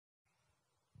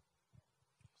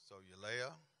So Yalea,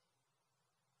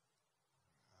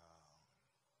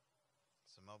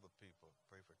 some other people.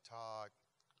 Pray for Todd.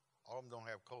 All of them don't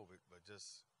have COVID, but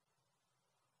just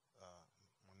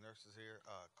my nurses here.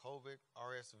 COVID,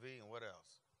 RSV, and what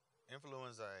else?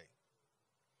 Influenza A.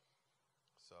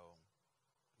 So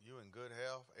you in good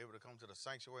health, able to come to the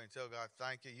sanctuary and tell God,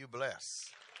 thank you. You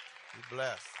bless. You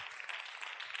bless.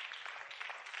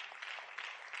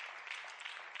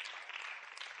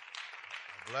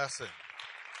 Blessing.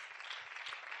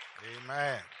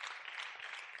 Amen.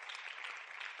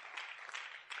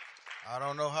 I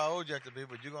don't know how old you have to be,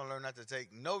 but you're going to learn not to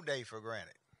take no day for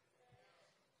granted.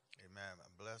 Amen.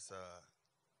 Bless.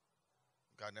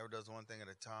 God never does one thing at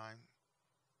a time,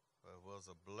 but it was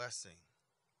a blessing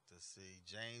to see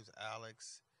James,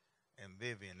 Alex, and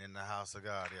Vivian in the house of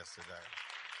God yesterday.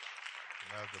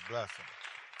 That was a blessing.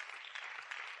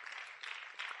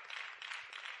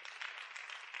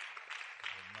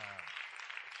 Amen.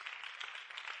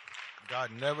 God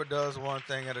never does one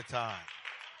thing at a time.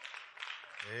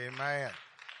 Amen.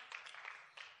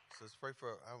 So let's pray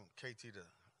for I want KT to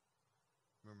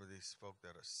remember these folk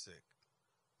that are sick.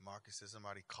 Marcus said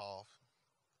somebody coughed.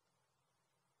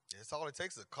 It's all it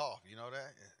takes is a cough. You know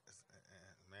that?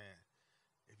 Man,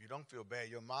 if you don't feel bad,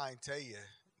 your mind tell you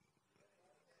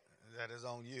that it's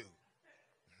on you.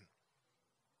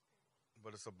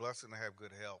 But it's a blessing to have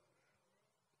good health.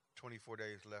 24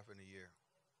 days left in the year.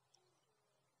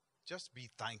 Just be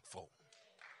thankful.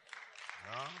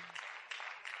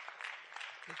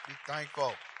 Just be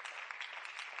thankful.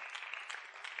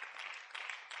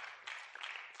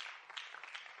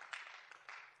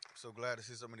 So glad to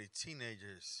see so many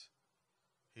teenagers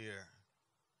here.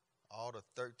 All the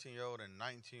 13-year-old and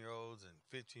 19-year-olds and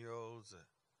 15-year-olds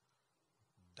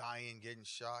dying, getting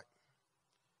shot.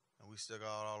 And we still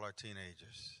got all our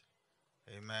teenagers.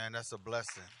 Amen. That's a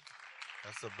blessing.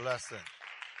 That's a blessing.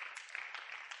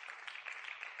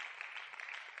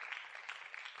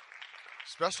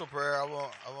 Special prayer. I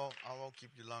won't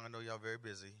keep you long. I know y'all very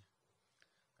busy.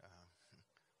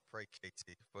 Pray,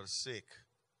 KT, for the sick.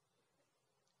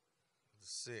 The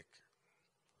sick.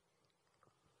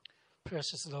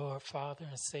 Precious Lord, Father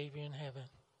and Savior in heaven.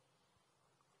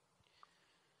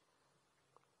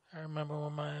 I remember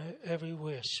when my every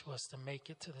wish was to make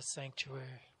it to the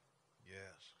sanctuary.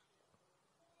 Yes.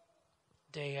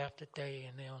 Day after day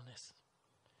in illness.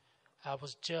 I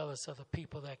was jealous of the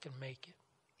people that could make it.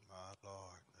 My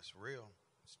Lord, that's real.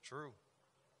 It's true.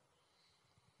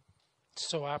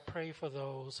 So I pray for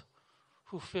those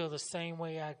who feel the same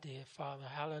way I did, Father.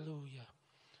 Hallelujah.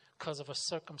 Because of a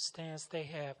circumstance they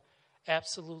have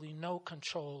absolutely no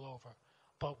control over.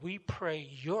 But we pray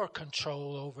your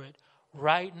control over it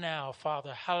right now,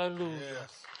 Father. Hallelujah.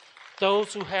 Yes.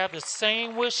 Those who have the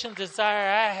same wish and desire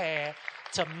I had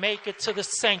to make it to the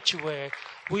sanctuary,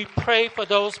 we pray for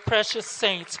those precious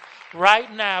saints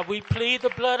right now. We plead the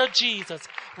blood of Jesus.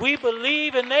 We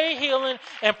believe in their healing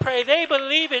and pray they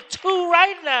believe it too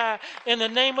right now in the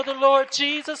name of the Lord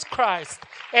Jesus Christ.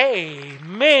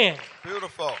 Amen.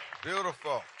 Beautiful.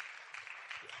 Beautiful.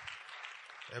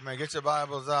 Amen. Get your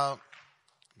Bibles out.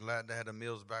 Glad they had the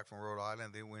meals back from Rhode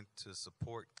Island. They went to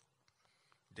support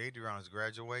Dadion's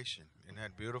graduation. Isn't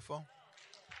that beautiful?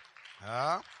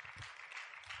 Huh?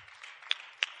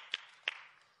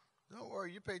 Don't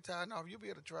worry, you pay tithe now. You'll be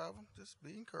able to travel. Just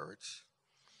be encouraged.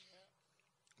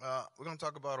 We're going to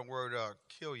talk about a word,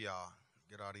 Kilya.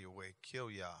 Get out of your way.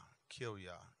 Kilya.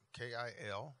 Kilya.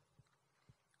 K-I-L-Y-A-H.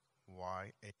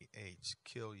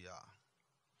 Kilya.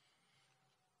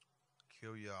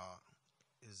 Kilya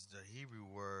is the Hebrew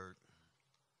word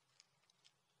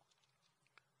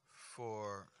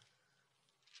for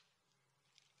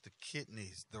the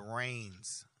kidneys, the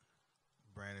reins.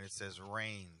 Brandon, it says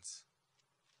reins.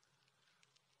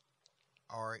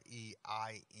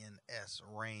 R-E-I-N-S,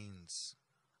 reins.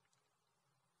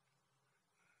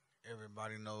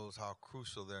 Everybody knows how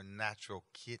crucial their natural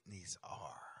kidneys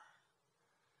are.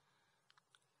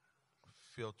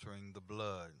 Filtering the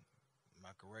blood. Am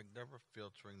I correct, Deborah?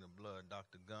 Filtering the blood.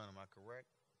 Dr. Gunn, am I correct?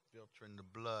 Filtering the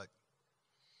blood.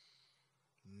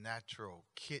 Natural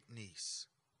kidneys.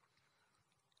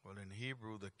 Well, in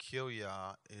Hebrew, the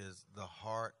kilya is the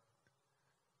heart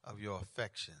of your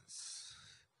affections.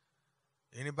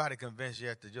 Anybody convinced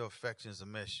yet that your affections will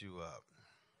mess you up?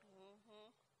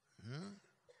 Mm-hmm.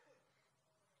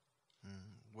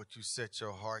 What you set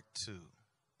your heart to.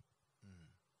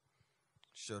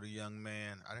 Showed a young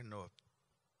man, I didn't know a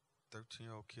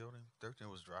 13-year-old killed him. 13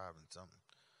 was driving something.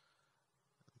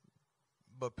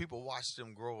 But people watched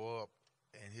him grow up,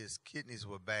 and his kidneys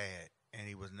were bad, and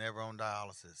he was never on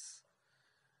dialysis.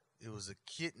 It was the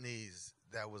kidneys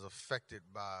that was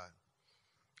affected by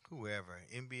whoever,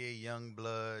 NBA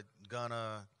Youngblood,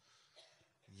 Gunna,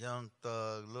 Young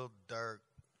Thug, Lil Durk,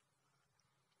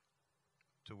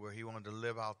 to where he wanted to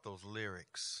live out those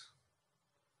lyrics.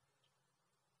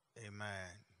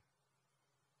 Amen.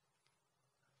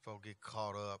 Folk get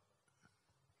caught up,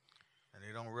 and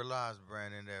they don't realize,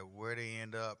 Brandon, that where they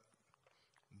end up,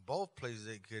 both places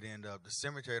they could end up. The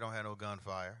cemetery don't have no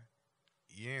gunfire.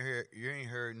 You ain't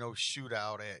heard no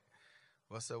shootout at,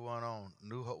 what's the one on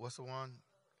New Hope? What's the one?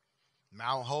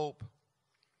 Mount Hope.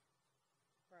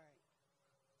 Right.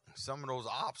 Some of those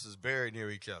ops is buried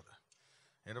near each other.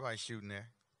 Ain't nobody shooting there.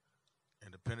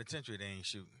 In the penitentiary, they ain't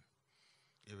shooting.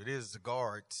 If it is, the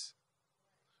guards.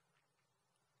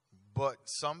 But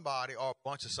somebody or a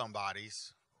bunch of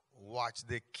somebodies watch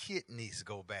their kidneys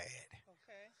go bad.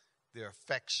 Okay. Their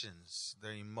affections,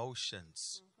 their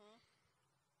emotions.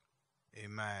 Mm-hmm.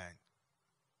 Amen.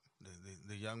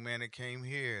 The young man that came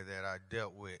here that I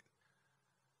dealt with,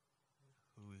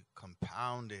 who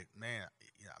compounded, man,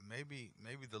 maybe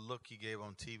the look he gave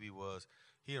on TV was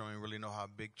he don't even really know how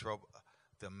big trouble,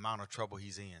 the amount of trouble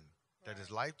he's in, that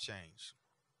his life changed.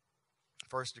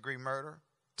 First degree murder,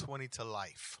 20 to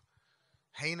life.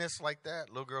 Heinous like that,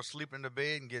 little girl sleeping in the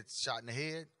bed and gets shot in the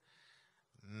head.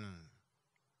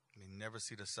 They never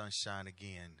see the sunshine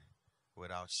again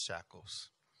without shackles.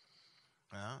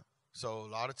 So a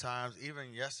lot of times,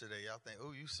 even yesterday, y'all think,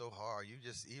 oh, you so hard. You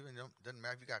just doesn't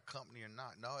matter if you got company or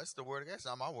not. No, it's the word of God. It's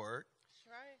not my word. That's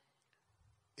right.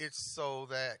 It's so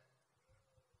that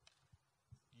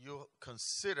you'll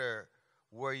consider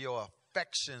where your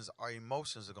affections or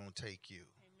emotions are going to take you.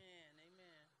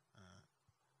 Amen.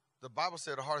 The Bible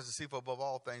said the heart is deceitful above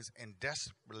all things and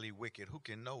desperately wicked. Who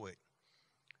can know it?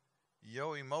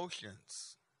 Your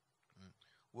emotions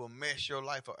will mess your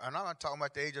life up. And I'm not talking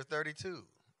about the age of 32.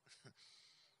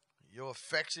 Your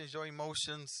affections, your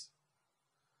emotions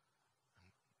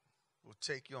will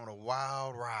take you on a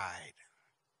wild ride.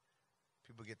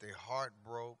 People get their heart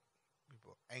broke.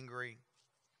 People are angry.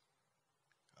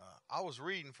 I was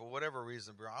reading, for whatever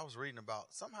reason, bro, I was reading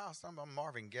about something about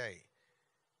Marvin Gaye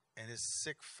and his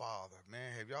sick father.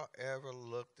 Man, have y'all ever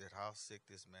looked at how sick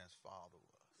this man's father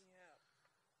was?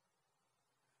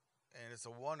 Yeah. And it's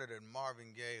a wonder that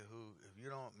Marvin Gaye, who, if you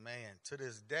don't, man, to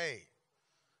this day,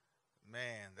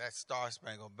 man, that Star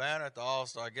Spangled Banner at the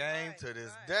All-Star game, Right, to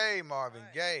this right, day, Marvin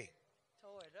right. Gaye.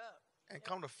 Tore it up. And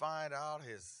come to find out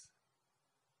his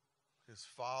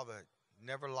father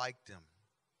never liked him.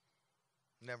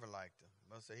 Never liked him.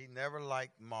 Must say he never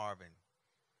liked Marvin.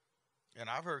 And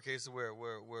I've heard cases where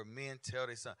men tell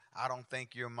their son, I don't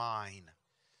think you're mine.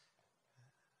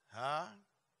 Huh?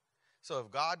 So if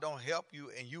God don't help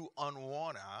you and you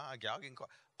unwanted, y'all getting caught,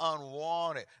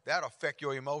 unwanted, that'll affect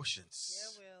your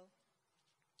emotions. Yeah, it will.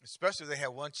 Especially if they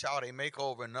have one child, they make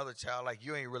over another child like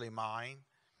you ain't really mine.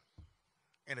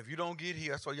 And if you don't get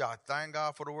here, that's why y'all thank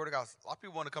God for the word of God. A lot of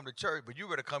people want to come to church, but you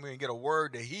better come here and get a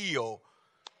word to heal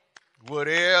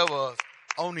whatever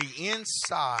on the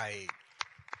inside.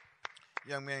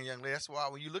 Young man, young lady, that's why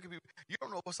when you look at people, you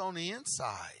don't know what's on the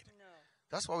inside. No.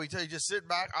 That's why we tell you just sit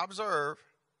back, observe.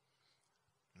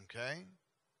 Okay?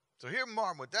 So here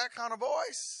Martin with that kind of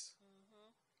voice,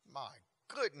 my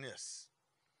goodness.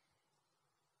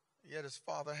 Yet his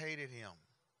father hated him.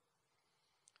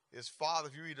 His father,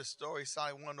 if you read the story,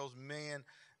 sounded like one of those men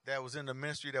that was in the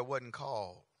ministry that wasn't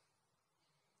called.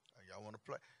 Y'all want to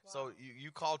play? Wow. So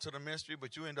you called to the ministry,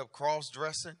 but you end up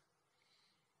cross-dressing.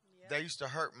 Yep. They used to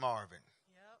hurt Marvin.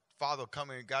 Yep. Father come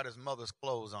in and got his mother's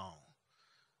clothes on.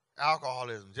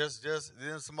 Alcoholism, just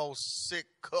then some old sick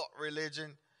cult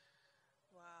religion.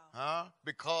 Wow.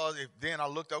 Because if then I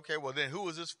looked, okay, well then who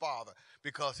was his father?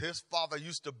 Because his father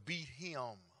used to beat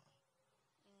him.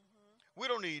 We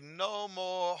don't need no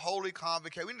more holy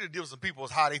convocation. We need to deal with some people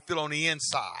with how they feel on the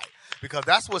inside. Because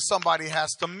that's what somebody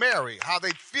has to marry, how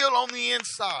they feel on the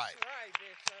inside. That's right,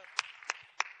 Bishop.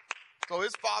 So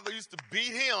his father used to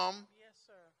beat him, Yes,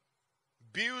 sir.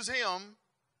 abuse him.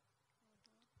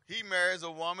 He marries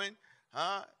a woman,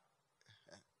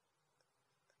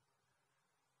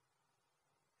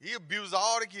 He abused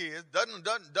all the kids,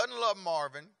 doesn't love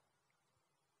Marvin.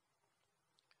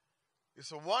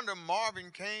 It's a wonder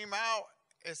Marvin came out,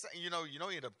 and, he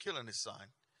ended up killing his son.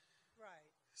 Right.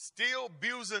 Still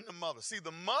abusing the mother. See,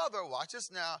 the mother, watch this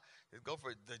now. Let's go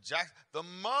for the jack. The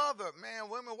mother, man,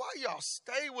 women, why y'all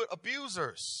stay with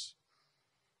abusers?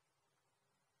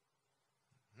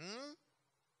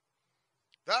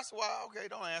 That's why, okay,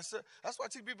 don't answer. That's why I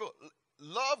tell people,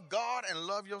 love God and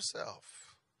love yourself.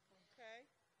 Okay.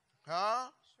 Huh?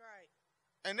 That's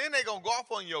right. And then they gonna go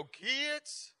off on your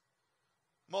kids,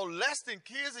 molesting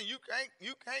kids, and you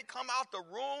can't come out the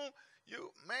room.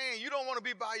 You don't want to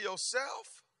be by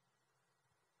yourself.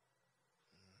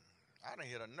 I done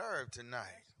hit a nerve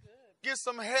tonight. Get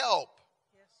some help.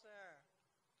 Yes,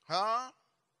 sir. Huh?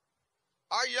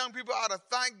 Our young people ought to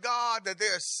thank God that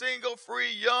they're single,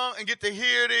 free, young, and get to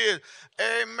hear it is.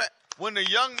 Amen. When the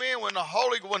young men, when the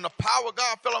power of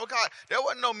God fell on God, there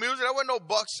wasn't no music, there wasn't no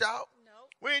buck shout. Nope.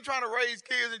 We ain't trying to raise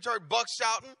kids in church buck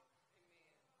shouting.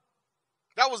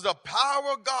 That was the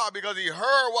power of God because he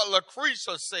heard what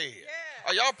Lucretia said. Yeah.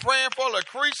 Are y'all praying for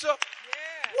Lucretia?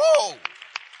 Yeah. Whoa.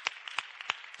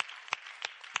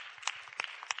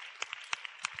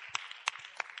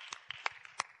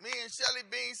 Me and Shelly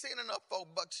Bean seen enough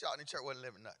folk buck shouting in church wasn't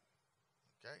living nothing.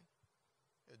 Okay?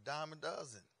 A dime a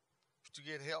dozen. But you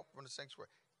get help from the sanctuary.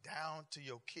 Down to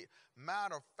your kid.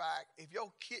 Matter of fact, if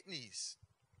your kidneys,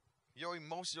 your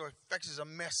emotions, your affections are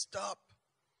messed up,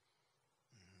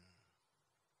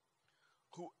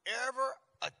 whoever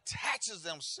attaches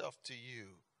themselves to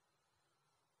you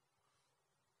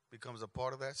becomes a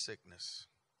part of that sickness.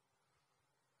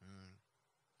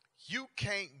 You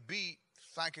can't beat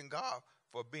thanking God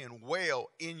for being well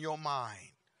in your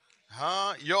mind.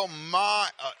 Huh? Your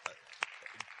mind.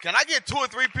 Can I get 2 or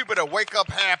 3 people that wake up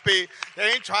happy?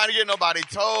 They ain't trying to get nobody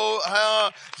told.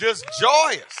 Just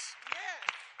joyous.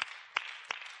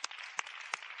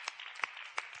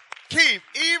 Keith,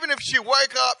 even if she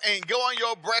wake up and go on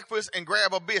your breakfast and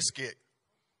grab a biscuit,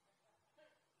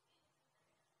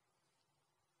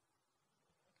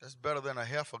 that's better than a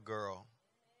heifer girl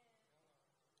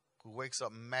who wakes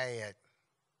up mad.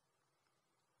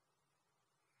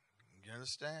 You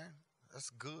understand? That's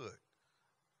good.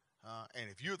 And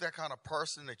if you're that kind of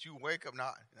person that you wake up,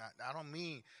 now I don't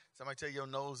mean somebody tell you your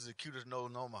nose is the cutest nose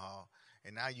in Omaha,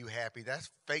 and now you happy. That's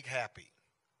fake happy.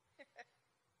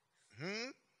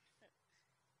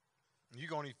 You're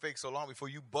going to be fake so long before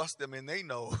you bust them in their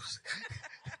nose.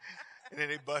 And then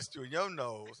they bust you in your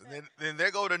nose. And then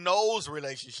there go the nose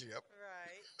relationship.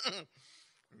 Right.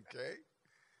 Okay?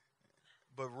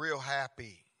 But real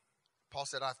happy. Paul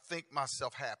said, I think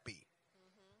myself happy.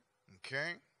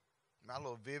 Okay? My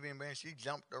little Vivian, man, she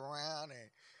jumped around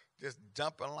and just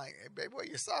jumping like, hey, baby, where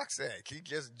your socks at? She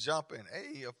just jumping.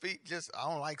 Hey, your feet just, I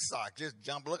don't like socks. Just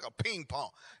jump, look, a ping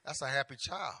pong. That's a happy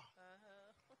child.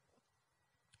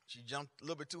 She jumped a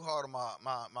little bit too hard on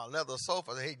my leather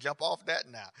sofa. I said, hey, jump off that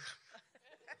now.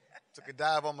 Took a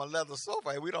dive on my leather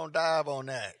sofa. Hey, we don't dive on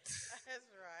that. That's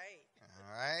right.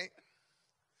 All right?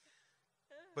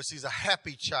 But she's a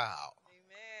happy child.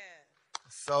 Amen.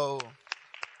 So,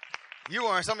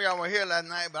 some of y'all were here last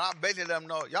night, but I basically let them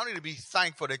know, y'all need to be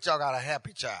thankful that y'all got a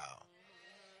happy child.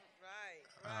 Right.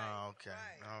 Oh, okay.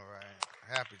 Right. All right.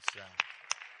 Happy child.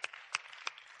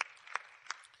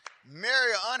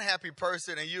 Marry an unhappy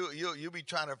person and you be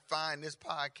trying to find this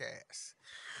podcast.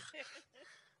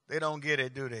 They don't get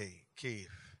it, do they, Keith?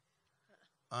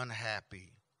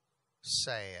 Unhappy,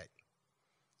 sad.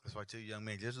 That's why I tell you, young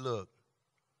man, just look.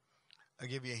 I'll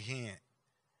give you a hint.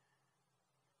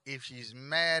 If she's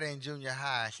mad in junior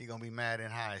high, she's going to be mad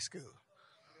in high school.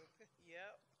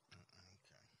 Yep.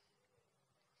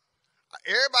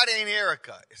 Okay. Everybody ain't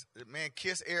Erica. The man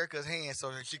kissed Erica's hand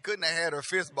so she couldn't have had her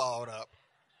fist balled up.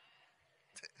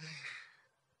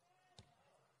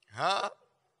 Huh?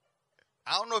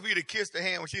 I don't know if he'd have kissed her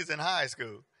hand when she was in high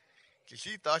school.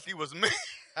 She thought she was missing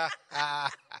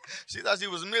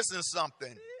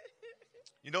something.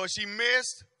 You know what she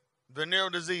missed? Venereal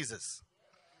diseases.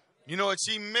 You know what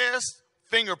she missed?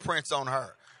 Fingerprints on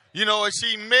her. You know what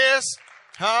she missed?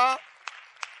 Huh?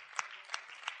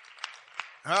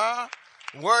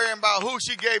 Worrying about who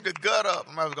she gave the gut up.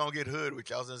 I'm going to get hood with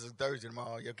y'all since it's Thursday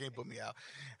tomorrow. Y'all can't put me out.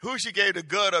 Who she gave the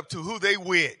gut up to, who they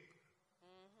with.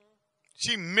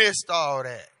 She missed all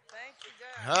that. Thank you,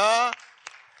 God. Huh?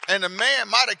 And the man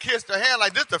might have kissed her hand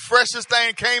like this the freshest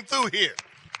thing came through here.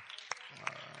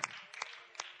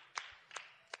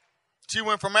 She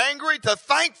went from angry to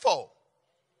thankful.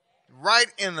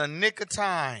 Right in the nick of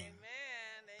time. Amen.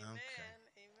 Amen. Okay.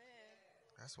 Amen.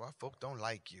 That's why folk don't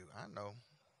like you. I know.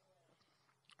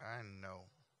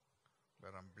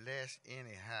 But I'm blessed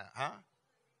anyhow. Huh?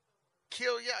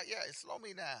 Kill, yeah. Slow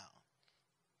me down.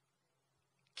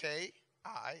 Killyah.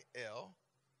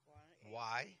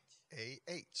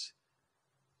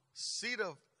 Seed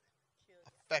of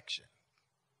affection.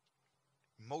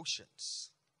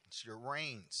 Emotions. It's your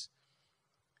reins.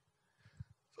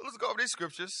 So let's go over these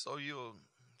scriptures so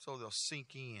they'll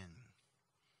sink in.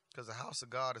 Because the house of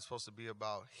God is supposed to be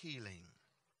about healing.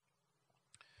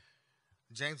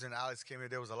 James and Alex came here.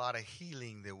 There was a lot of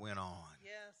healing that went on.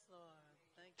 Yes, Lord.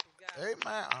 Thank you, God.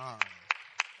 Amen. Thank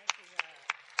you, God.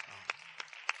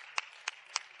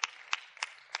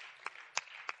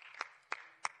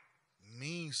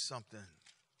 means something.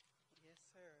 Yes,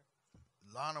 sir.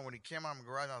 Lana, when he came out of the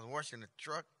garage, I was washing the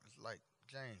truck. It's like,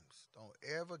 James, don't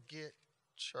ever get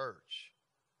church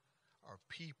or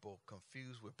people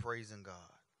confused with praising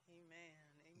God.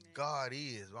 Amen. God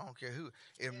is. I don't care who.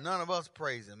 If none of us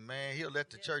praise him, man, he'll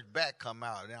let the church back come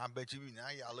out. And I bet you, now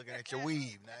y'all looking at your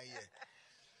weave. Now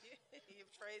You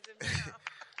praise him now.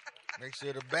 make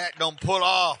sure the back don't pull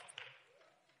off.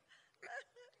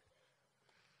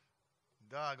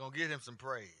 God gonna give him some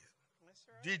praise. That's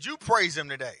right. Did you praise him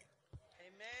today?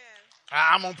 Amen.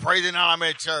 I'm gonna praise him now I'm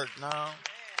at church. No. Amen.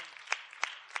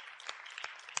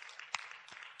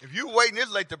 If you waiting this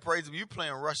late to praise him, you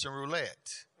playing Russian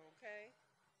roulette. Okay.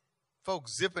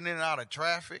 Folks zipping in and out of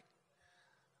traffic.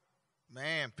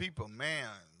 Man, people, man,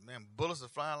 bullets are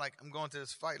flying like I'm going to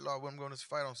this fight, Lord. I'm going to this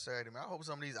fight on Saturday. Man, I hope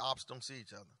some of these ops don't see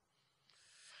each other.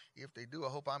 If they do, I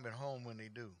hope I'm at home when they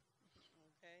do.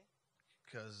 Okay.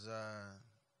 Because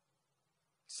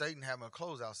Satan having a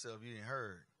closeout sale, if you didn't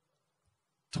heard.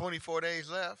 24 days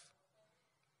left.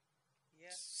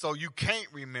 Yes. So you can't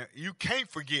remember, you can't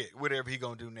forget whatever he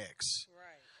going to do next.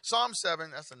 Right. Psalm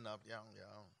 7, that's enough. Y'all.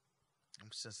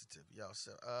 I'm sensitive. Y'all.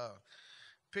 So,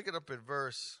 pick it up at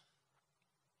verse.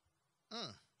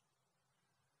 Well,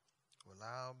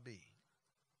 I'll be.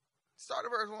 Start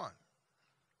at verse 1.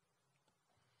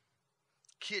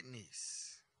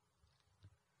 Kidneys.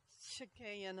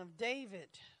 Shikayan of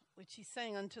David, which he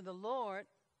sang unto the Lord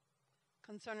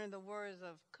concerning the words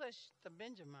of Cush the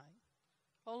Benjamite.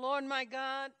 O Lord my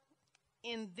God,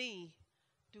 in thee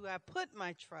do I put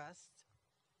my trust.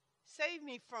 Save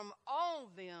me from all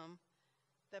them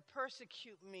that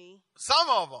persecute me. Some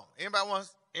of them.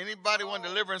 Anybody want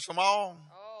deliverance from all?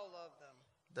 All of them.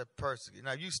 That persecute.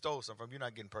 Now, you stole something from them, you're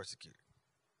not getting persecuted.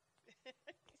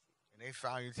 And they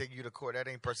found you, taking you to court. That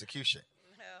ain't persecution.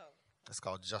 No. That's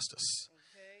called justice.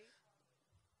 Okay.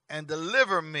 And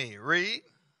deliver me. Read.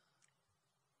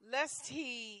 Lest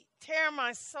he tear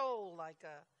my soul like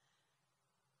a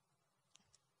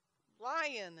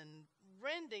lion and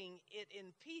rending it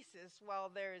in pieces while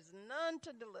there is none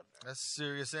to deliver. That's a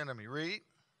serious enemy. Read.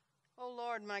 O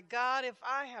Lord my God, if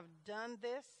I have done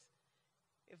this,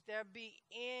 if there be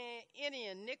any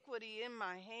iniquity in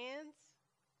my hands,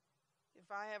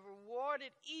 if I have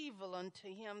rewarded evil unto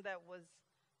him that was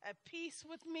at peace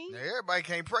with me. Now, everybody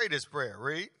can't pray this prayer.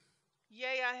 Read.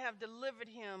 Yea, I have delivered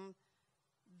him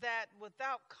that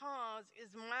without cause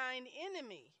is mine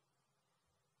enemy.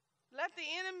 Let the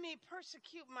enemy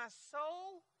persecute my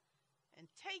soul and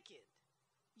take it.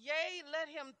 Yea, let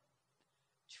him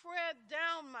tread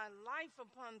down my life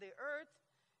upon the earth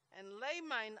and lay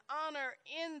mine honor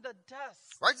in the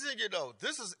dust. Right to you though,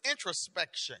 this is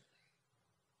introspection.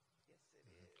 Yes, it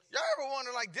is. Y'all ever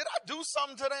wonder, like, did I do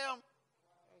something to them?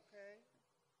 Okay.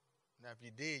 Now, if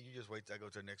you did, you just wait till I go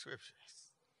to the next scripture.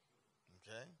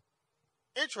 Okay?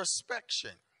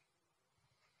 Introspection.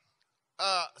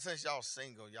 Since y'all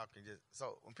single, y'all can just,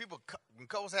 so when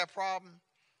couples have problems,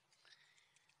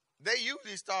 they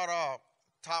usually start off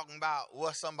talking about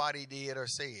what somebody did or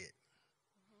said.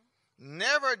 Mm-hmm.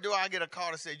 Never do I get a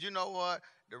call that says, you know what,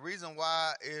 the reason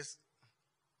why is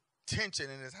tension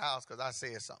in this house because I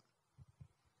said something.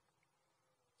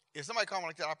 If somebody call me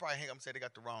like that, I'll probably hang up and say they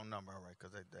got the wrong number, all right?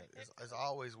 Because it's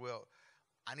always, well,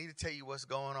 I need to tell you what's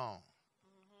going on.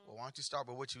 Mm-hmm. Well, why don't you start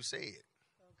with what you said?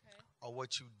 Okay. Or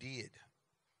what you did.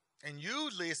 And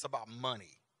usually it's about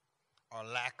money or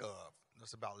lack of.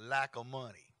 It's about lack of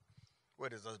money.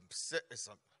 Where there's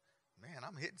man,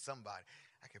 I'm hitting somebody.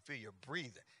 I can feel your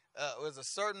breathing. There's a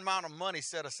certain amount of money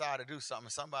set aside to do something.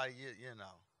 Somebody, you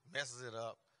know, messes it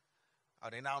up.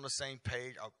 Are they not on the same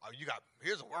page?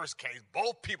 Here's the worst case.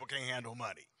 Both people can't handle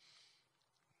money.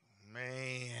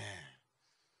 Man.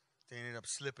 They ended up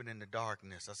slipping in the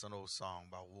darkness. That's an old song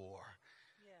about war.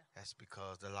 Yeah. That's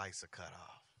because the lights are cut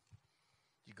off.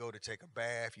 You go to take a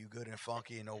bath, you good and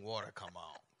funky, and no water come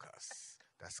on. Because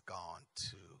that's gone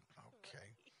too.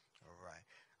 Okay. All right.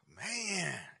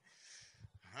 Man.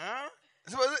 Huh?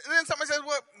 So then somebody says,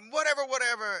 whatever,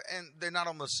 and they're not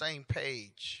on the same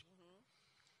page.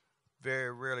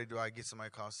 Very rarely do I get somebody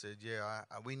call and say, yeah,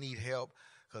 we need help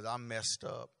because I'm messed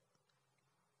up.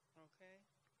 Okay.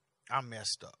 I'm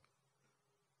messed up.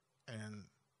 And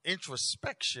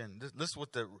introspection, this is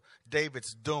what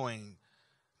David's doing,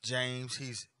 James.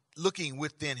 He's looking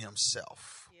within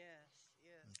himself. Yes.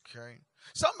 Okay.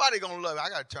 Somebody going to love you. I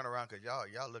got to turn around because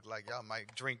y'all look like y'all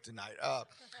might drink tonight.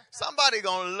 Somebody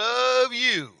going to love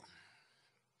you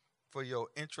for your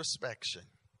introspection.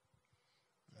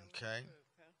 Okay.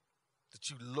 That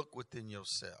you look within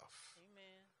yourself.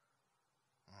 Amen.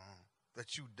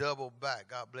 That you double back.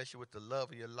 God bless you with the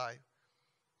love of your life.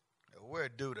 Where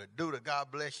Duda? Duda, God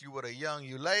bless you with a young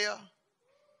Ulea.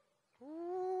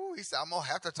 Ooh, he said, I'm going to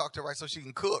have to talk to her right so she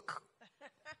can cook.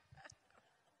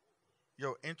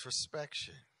 Your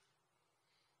introspection.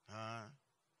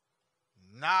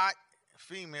 Not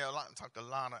female. Talk to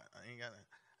Lana. I ain't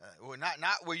got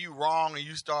not where you wrong and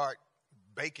you start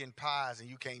baking pies and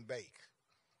you can't bake.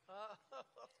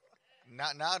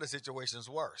 Not now the situation's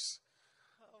worse.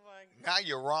 Oh my God. Now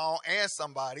you're wrong and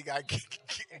somebody got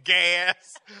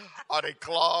gas or they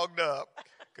clogged up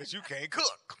because you can't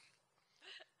cook.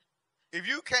 If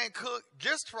you can't cook,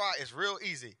 just try. It's real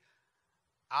easy.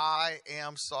 I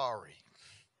am sorry.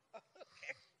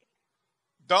 Okay.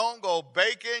 Don't go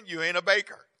baking. You ain't a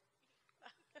baker.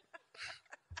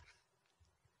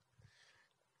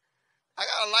 I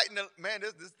gotta lighten the man.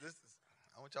 This is.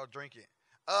 I want y'all drinking.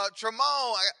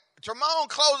 Tremont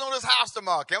closing on this house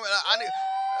tomorrow. Can we? I need.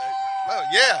 Well,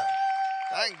 yeah.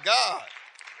 Thank God.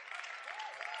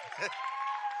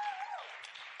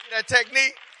 That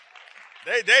technique.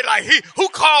 They like who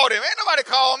called him? Ain't nobody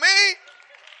called me.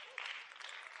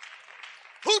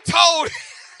 Who told him?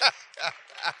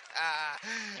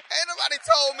 Ain't nobody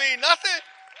told me nothing.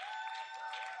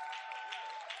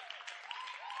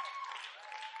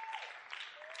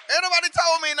 Ain't nobody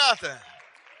told me nothing.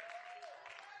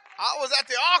 I was at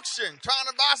the auction trying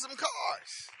to buy some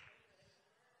cars.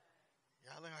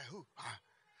 Y'all look like who?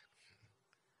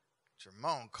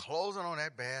 Tremont closing on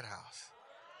that bad house.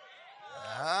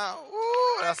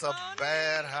 Ooh, that's a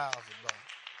bad house.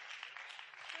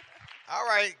 All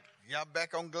right, y'all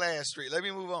back on Glass Street. Let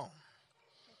me move on.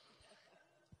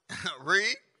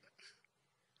 Read.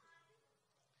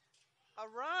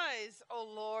 Arise, O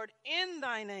Lord, in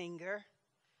thine anger.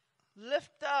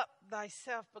 Lift up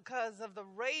thyself because of the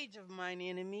rage of mine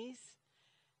enemies,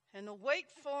 and awake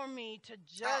for me to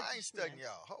judge. I ain't studying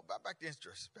y'all. Hold back to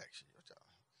introspection.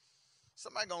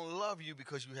 Somebody gonna love you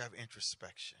because you have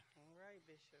introspection. All right,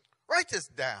 Bishop. Write this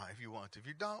down if you want to. If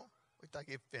you don't, wait till I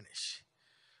get finished.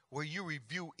 Where you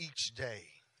review each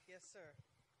day. Yes, sir.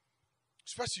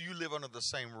 Especially you live under the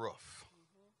same roof.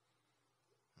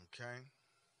 Mm-hmm. Okay?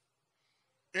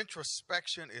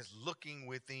 Introspection is looking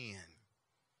within.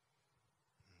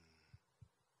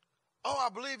 Oh, I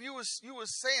believe you was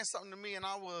saying something to me, and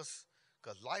I was,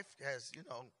 because life has,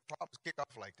 problems kick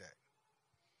off like that.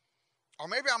 Or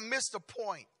maybe I missed a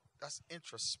point. That's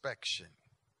introspection.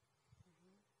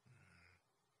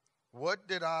 Mm-hmm.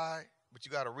 But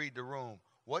you got to read the room.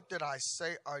 What did I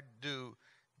say or do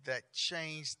that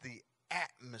changed the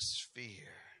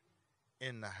atmosphere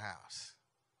in the house?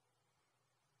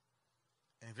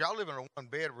 And if y'all live in a one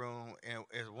bedroom and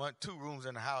there's 2 rooms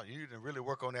in the house, you didn't really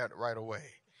work on that right away.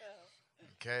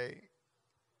 Okay.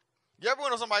 You ever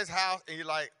went to somebody's house and you're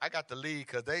like, I got to leave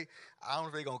because I don't know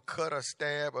if they're going to cut or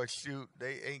stab or shoot.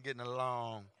 They ain't getting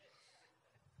along.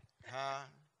 Huh?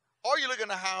 Or you look in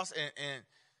the house and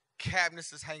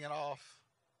cabinets is hanging off.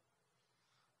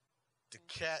 The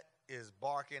cat is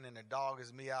barking and the dog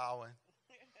is meowing.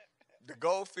 The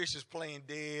goldfish is playing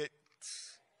dead.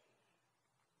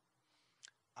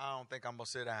 I don't think I'm going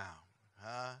to sit down.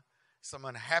 Huh? Some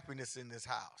unhappiness in this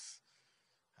house.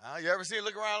 You ever see it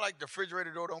look around like the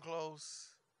refrigerator door don't close?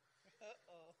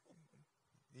 Uh-oh.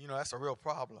 That's a real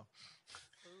problem.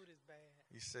 Food is bad.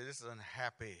 You say, this is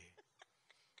unhappy.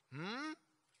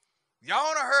 Y'all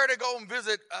want to hurry to go and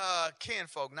visit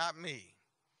kinfolk, not me.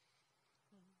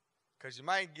 Because you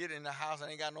might get in the house and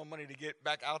ain't got no money to get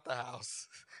back out the house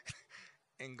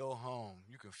and go home.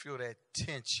 You can feel that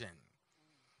tension.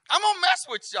 I'm going to mess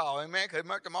with y'all, amen, because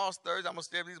tomorrow's Thursday. I'm going to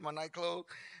stay up. These are my night clothes.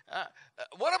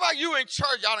 What about you in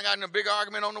church? Y'all done got in a big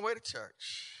argument on the way to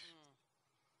church.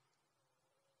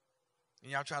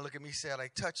 And y'all trying to look at me say,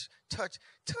 like, touch.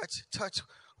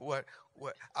 What?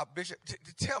 Bishop,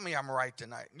 tell me I'm right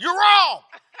tonight. You're wrong.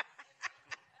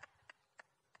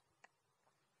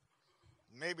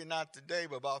 Maybe not today,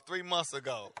 but about 3 months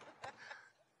ago,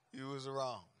 you was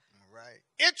wrong, right?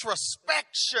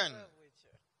 Introspection.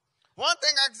 One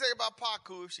thing I can say about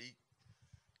Paku,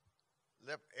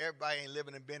 everybody ain't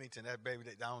living in Bennington. That baby,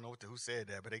 I don't know who said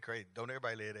that, but they crazy. Don't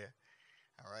everybody live there?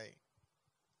 All right.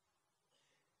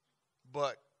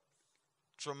 But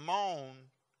Tremont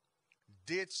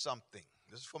did something.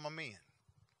 This is for my men.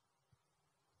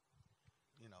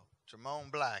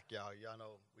 Tremont black, y'all. Y'all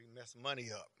know we mess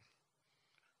money up.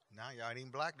 Now y'all ain't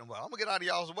even black no more. I'm going to get out of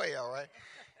y'all's way, all right?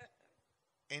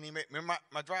 And he made, remember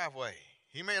my driveway.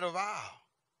 He made a vow.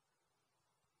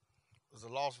 It was a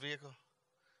lost vehicle.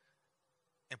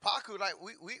 And Paku, like,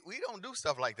 we don't do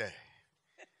stuff like that.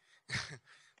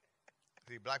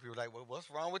 See, black people like, well, what's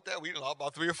wrong with that? We lost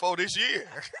about 3 or 4 this year.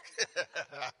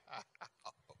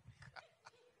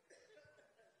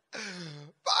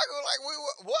 Paco, like,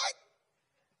 what?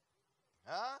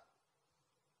 Huh?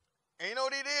 And you know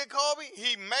what he did, Kobe?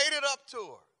 He made it up to her.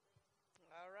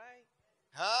 All right.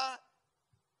 Huh?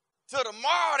 So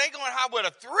tomorrow they gonna have with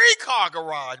a 3-car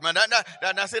garage, man.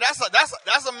 Now see,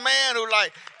 that's a man who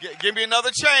like give me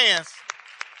another chance.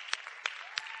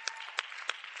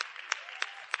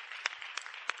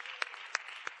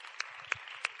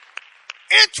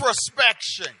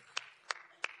 Introspection.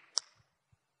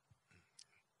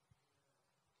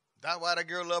 That's why that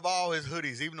girl love all his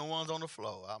hoodies, even the ones on the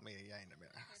floor. I mean, he ain't a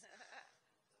minute.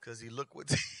 Because he looked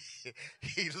within,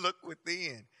 he looked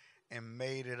within and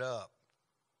made it up.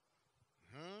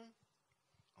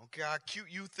 Don't care how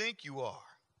cute you think you are.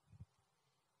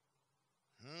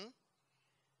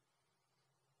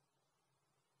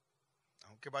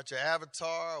 Don't care about your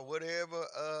avatar or whatever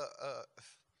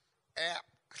app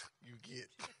you get.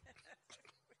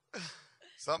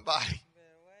 Somebody.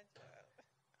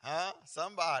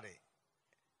 Somebody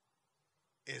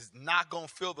is not going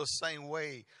to feel the same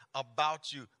way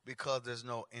about you because there's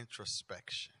no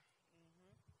introspection.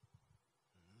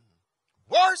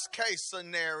 Worst case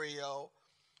scenario,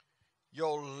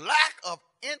 your lack of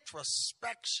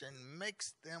introspection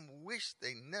makes them wish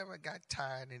they never got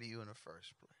tired of you in the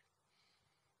first place.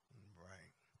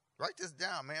 Right. Write this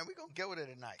down, man. We're going to get with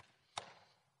it tonight.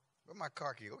 Where's my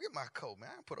car key? Go get my coat, man.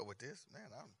 I ain't put up with this. Man,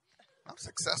 I'm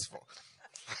successful.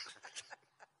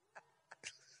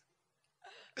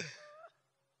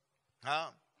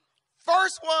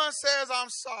 First one says, I'm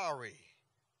sorry.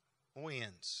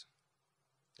 Wins.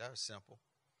 That was simple.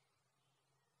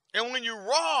 And when you're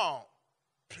wrong,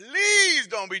 please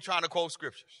don't be trying to quote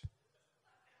scriptures.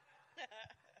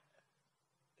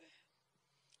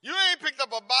 You ain't picked up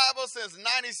a Bible since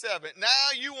 97. Now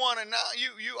you want to,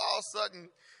 you all of a sudden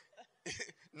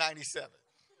 97.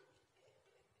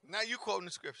 Now you quoting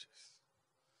the scriptures.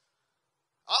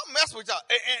 I'll mess with y'all.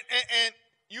 And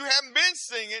you haven't been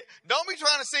singing. Don't be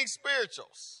trying to sing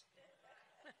spirituals.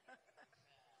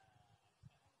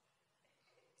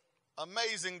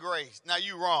 Amazing grace. Now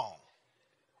you wrong.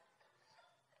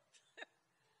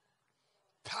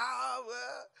 Power,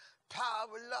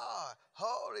 Lord.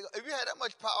 Holy God. If you had that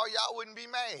much power, y'all wouldn't be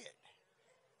mad.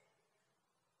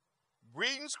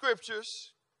 Reading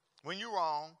scriptures when you're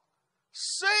wrong.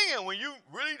 Singing when you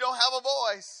really don't have a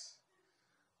voice.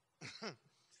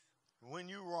 When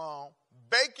you're wrong.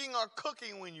 Baking or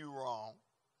cooking when you're wrong.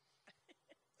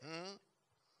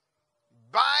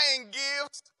 Buying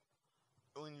gifts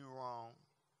when you're wrong.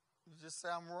 You just say,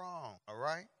 I'm wrong. All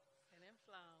right? And then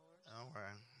flowers. All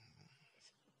right.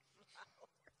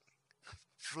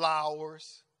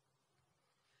 Flowers.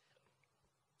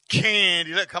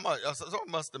 Candy. Look, come on. Someone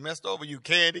must have messed over you,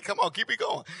 Candy. Come on, keep it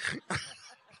going.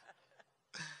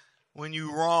 When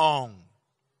you wrong.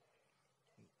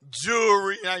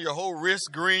 Jewelry. Now your whole wrist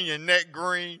green, your neck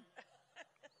green.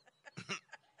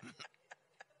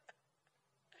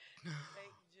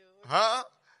 Huh?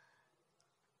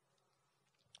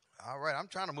 All right, I'm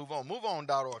trying to move on. Move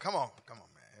on.org. Come on,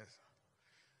 man.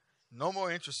 No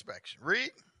more introspection.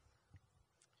 Read.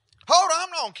 Hold on,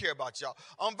 I don't care about y'all.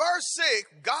 On verse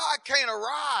 6, God can't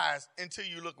arise until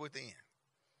you look within.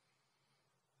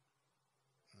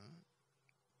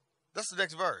 That's the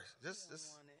next verse.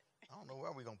 I don't know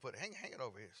where we're going to put it. Hang it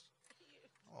over here.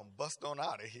 I'm going to bust on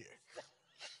out of here.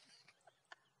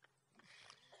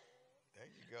 There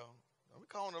you go. We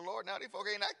calling the Lord now. These folk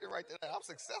ain't acting right there. I'm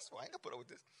successful. I ain't going to put up with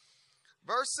this.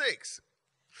 Verse 6.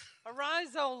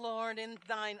 Arise, O Lord, in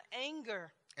thine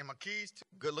anger. And my keys, too.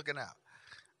 Good looking out.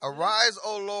 Arise,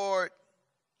 O Lord,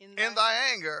 in thy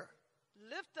anger.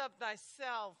 Lift up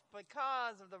thyself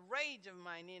because of the rage of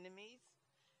mine enemies,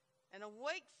 and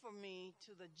awake for me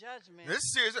to the judgment. This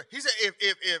is serious. He said,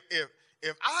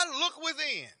 if I look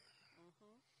within,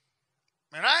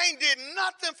 and I ain't did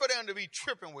nothing for them to be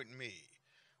tripping with me,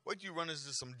 what you run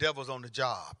into some devils on the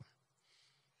job?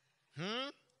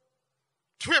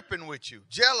 Tripping with you,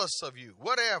 jealous of you,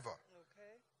 whatever.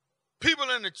 Okay. People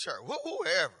in the church,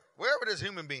 whoever, wherever there's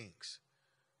human beings.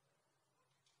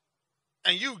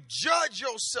 And you judge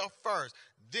yourself first.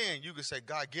 Then you can say,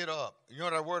 God, get up. You know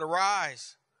that word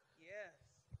arise? Yes.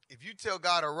 If you tell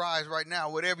God arise right now,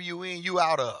 whatever you in, you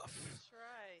out of. That's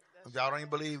right. Y'all don't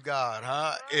even believe God,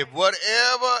 huh? Right. If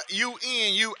whatever you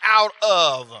in, you out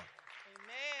of. Amen.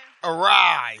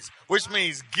 Arise, which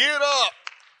means get up.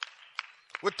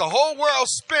 With the whole world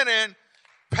spinning,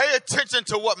 pay attention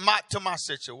to my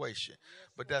situation.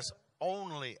 But that's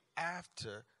only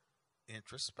after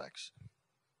introspection.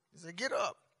 He said, get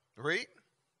up. Read.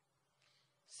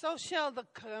 So shall the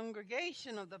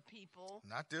congregation of the people.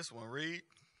 Not this one. Read.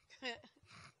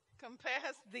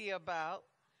 Compass thee about.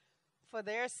 for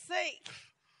their sake.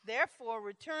 Therefore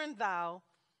return thou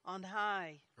on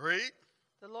high. Read.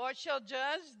 The Lord shall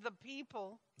judge the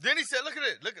people. Then he said, look at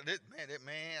it. Look at this.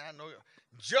 Man, I know.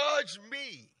 Judge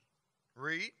me.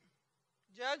 Read.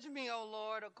 Judge me, O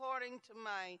Lord, according to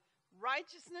my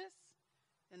righteousness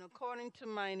and according to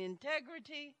mine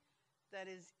integrity that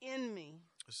is in me.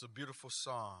 It's a beautiful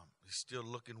psalm. He's still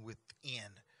looking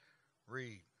within.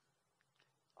 Read.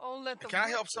 Oh, let the Can I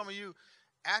help some of you?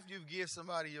 After you give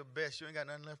somebody your best, you ain't got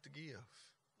nothing left to give.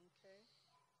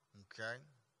 Okay?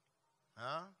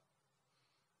 Huh?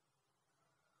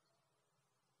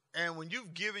 And when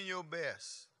you've given your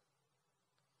best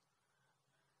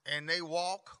and they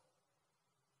walk,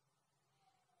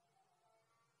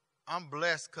 I'm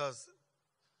blessed because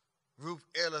Ruth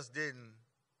Ellis didn't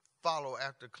follow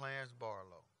after Clarence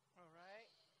Barlowe. All right.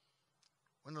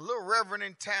 When the little reverend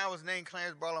in town was named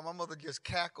Clarence Barlowe, my mother just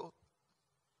cackled.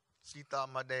 She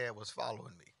thought my dad was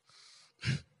following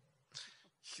me.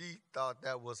 She thought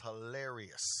that was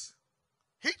hilarious.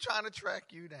 He trying to track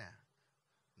you down.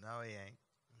 No, he ain't.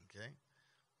 Okay?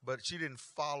 But she didn't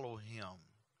follow him.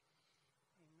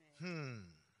 Amen.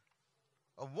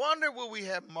 I wonder will we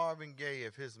have Marvin Gaye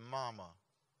if his mama,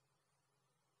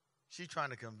 she trying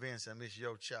to convince him it's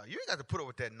your child. You ain't got to put up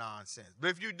with that nonsense.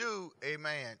 But if you do,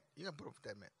 amen, you got to put up with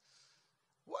that man.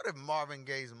 What if Marvin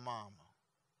Gaye's mama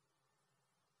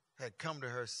had come to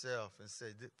herself and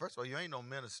said, first of all, you ain't no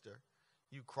minister.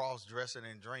 You cross-dressing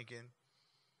and drinking.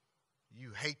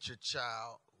 You hate your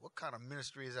child. What kind of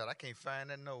ministry is that? I can't find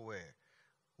that nowhere.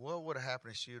 What would have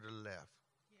happened if she would have left?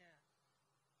 Yeah.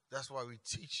 That's why we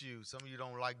teach you. Some of you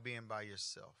don't like being by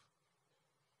yourself.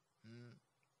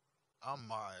 I'm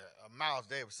Miles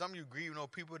Davis. Some of you grieve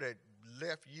people that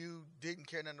left you, didn't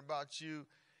care nothing about you,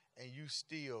 and you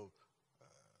still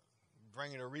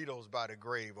bringing Doritos by the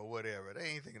grave or whatever. They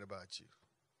ain't thinking about you.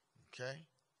 Okay?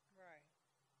 Right.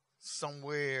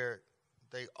 Somewhere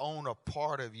they own a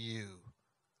part of you,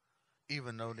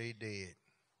 even though they did.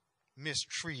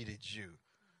 Mistreated you.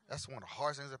 That's one of the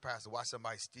hardest things as a pastor. Why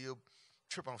somebody still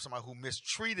trip on somebody who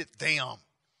mistreated them.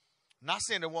 Not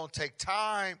saying it won't take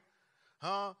time,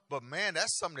 but man,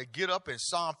 that's something to get up in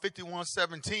Psalm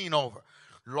 51:17 over.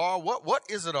 Lord, what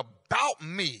is it about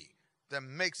me that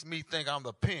makes me think I'm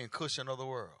the pin cushion of the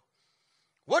world?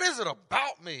 What is it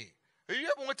about me? Have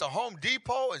you ever went to Home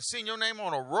Depot and seen your name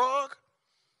on a rug?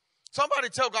 Somebody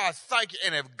tell God thank you.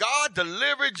 And if God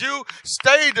delivered you,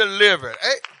 stay delivered.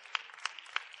 Hey.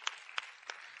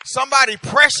 Somebody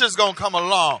precious going to come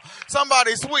along.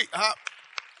 Somebody sweet.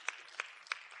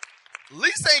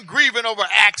 Lisa ain't grieving over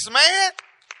Axe Man.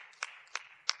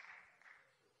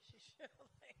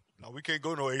 No, we can't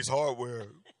go no Ace Hardware.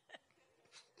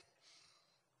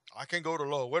 I can't go to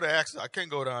Lowe. Where the Axe? I can't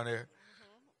go down there.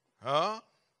 Huh?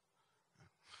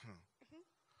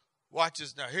 Watch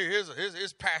this now.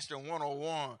 Here's Pastor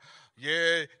 101.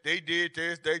 Yeah, they did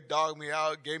this. They dogged me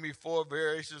out, gave me 4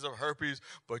 variations of herpes.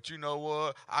 But you know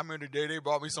what? I remember the day they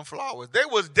brought me some flowers. They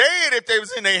was dead if they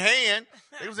was in their hand.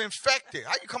 They was infected.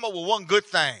 How you come up with one good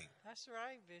thing? That's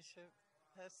right, Bishop.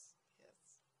 Yes.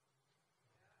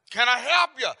 Can I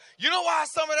help you? You know why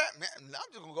some of that? Man,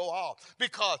 I'm just going to go off.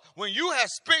 Because when you have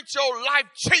spent your life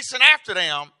chasing after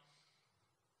them,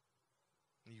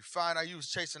 and you find out you was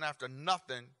chasing after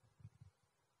nothing,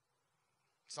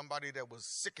 somebody that was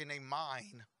sick in their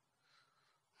mind,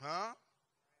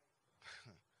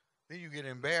 then you get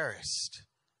embarrassed.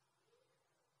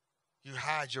 You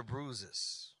hide your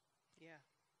bruises. Yeah.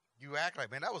 You act like,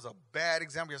 man, that was a bad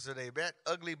example yesterday. That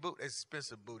ugly boot,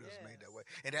 expensive boot was made that way.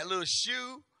 And that little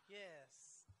shoe,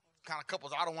 kind of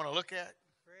couples I don't want to look at.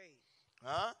 Great.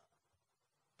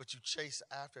 But you chase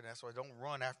after, that's why don't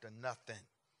run after nothing.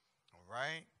 All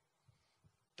right?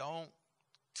 Don't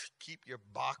keep your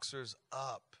boxers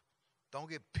up. Don't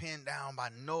get pinned down by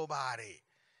nobody.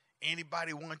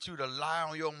 Anybody wants you to lie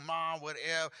on your mom,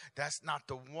 whatever, that's not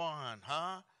the one,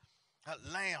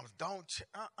 Lambs, don't,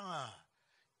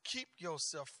 keep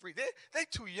yourself free. They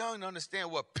too young to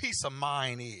understand what peace of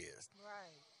mind is.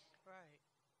 Right.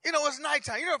 You know, it's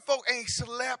nighttime. You know, folk ain't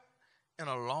slept in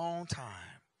a long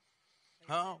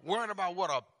time, worrying about what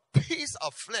a piece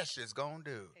of flesh is going to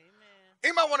do.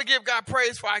 Anybody want to give God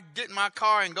praise before I get in my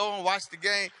car and go and watch the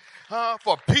game?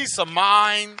 For peace of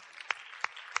mind.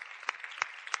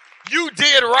 You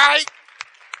did right.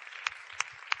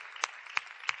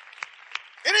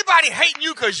 Anybody hating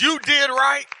you because you did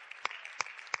right?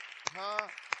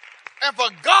 And for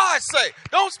God's sake,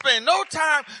 don't spend no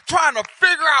time trying to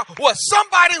figure out what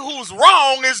somebody who's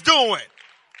wrong is doing.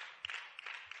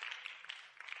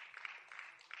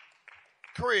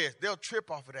 Chris, they'll trip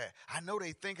off of that. I know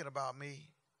they thinking about me.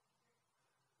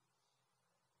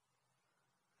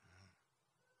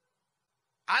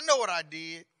 I know what I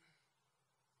did.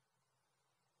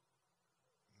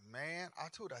 Man, I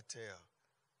told I tell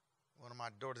one of my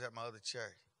daughters at my other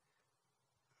church,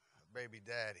 baby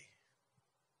daddy.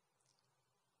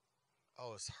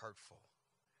 Oh, it's hurtful.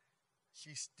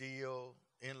 She's still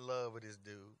in love with this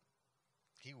dude.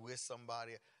 He with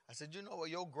somebody. I said, you know what?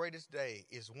 Your greatest day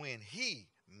is when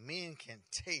men can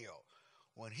tell,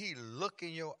 when he look in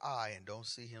your eye and don't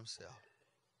see himself.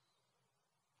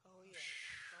 Oh, yeah.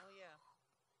 Oh, yeah.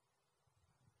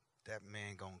 That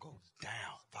man gonna go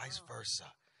down, vice versa.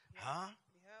 Yep. Huh?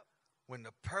 Yep. When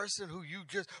the person who you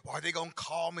just, are they gonna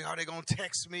call me? Are they gonna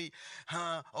text me?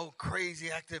 Huh? Oh, crazy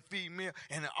active female.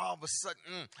 And then all of a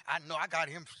sudden, I know I got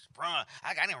him sprung.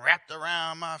 I got him wrapped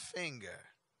around my finger.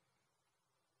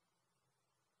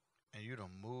 And you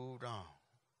done moved on.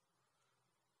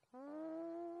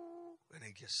 And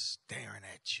they just staring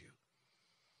at you.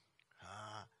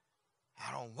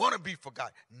 I don't want to be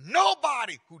forgotten.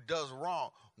 Nobody who does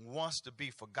wrong wants to be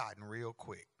forgotten real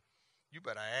quick. You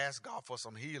better ask God for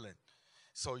some healing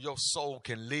so your soul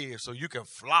can live, so you can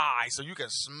fly, so you can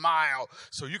smile,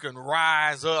 so you can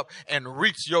rise up and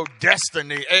reach your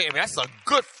destiny. Hey, that's a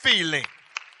good feeling.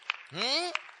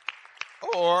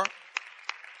 Or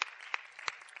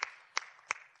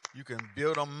you can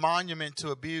build a monument to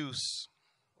abuse.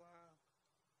 Wow.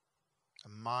 A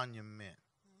monument.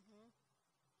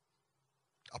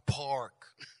 A park.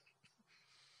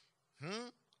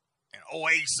 An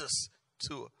oasis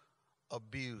to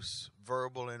abuse,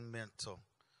 verbal and mental.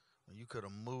 You could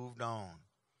have moved on.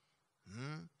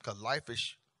 Because life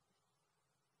is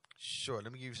short.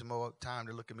 Let me give you some more time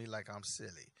to look at me like I'm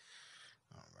silly.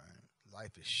 All right.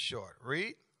 Life is short.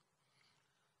 Read.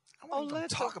 I want to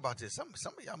talk about this. Some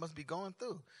of y'all must be going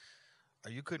through.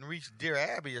 Or you couldn't reach Dear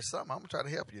Abby or something. I'm going to try to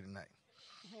help you tonight.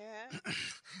 Yeah.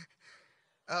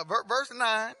 Verse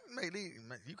 9.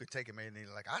 You could take it, maybe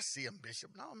like, I see him,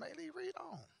 Bishop. No, maybe read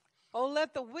on. Oh,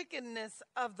 let the wickedness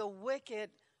of the wicked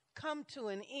come to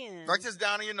an end. Write this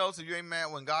down in your notes so you ain't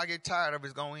mad. When God get tired of it,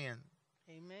 it's going to end.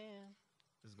 Amen.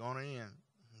 It's going to end.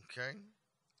 Okay?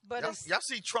 But y'all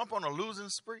see Trump on a losing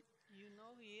spree? You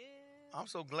know he is. I'm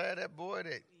so glad that boy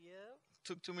that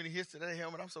took too many hits to that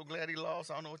helmet. I'm so glad he lost.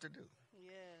 I don't know what to do.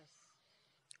 Yes.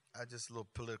 I just a little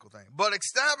political thing. But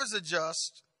establish the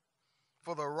just,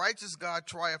 for the righteous God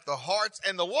triumph the hearts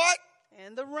and the what?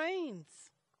 And the reins.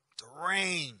 The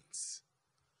reins.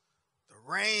 The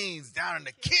reins down in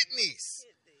the kidneys.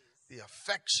 The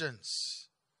affections.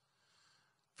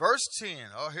 Verse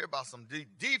 10. Oh, hear about some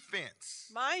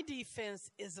defense. My defense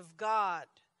is of God,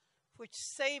 which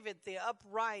saveth the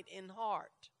upright in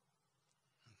heart.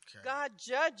 Okay. God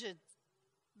judgeth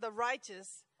the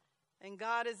righteous, and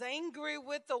God is angry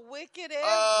with the wicked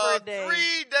every day.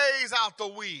 3 days out the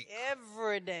week.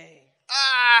 Every day.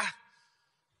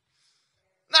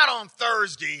 Not on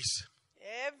Thursdays.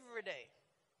 Every day.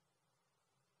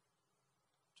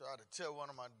 Try to tell one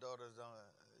of my daughters,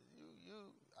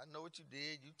 I know what you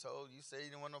did. You said you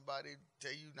didn't want nobody to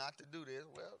tell you not to do this.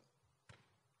 Well,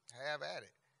 have at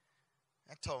it.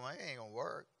 I told her, it ain't going to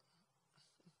work.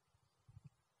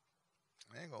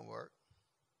 It ain't going to work.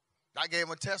 I gave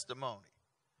him a testimony.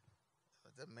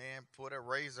 That man put a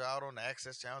razor out on the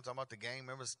Access Channel talking about the gang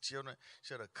members' children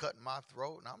should have cut my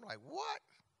throat. And I'm like, what?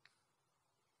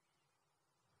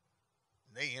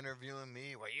 They interviewing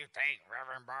me. What you think,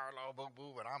 Reverend Barlowe, boo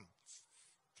boo? And I'm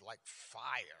like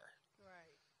fire.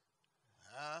 Right.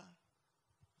 Huh?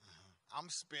 I'm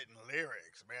spitting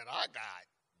lyrics, man. I got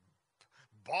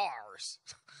bars.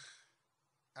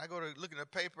 I go to look at the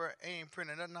paper, ain't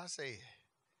printing nothing I say.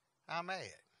 I'm mad.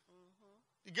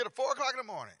 You get up 4 o'clock in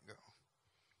the morning. Go.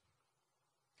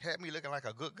 Had me looking like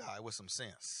a good guy with some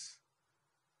sense.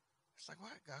 It's like,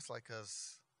 what? God's like,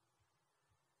 because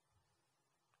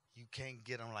you can't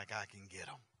get them like I can get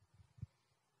them.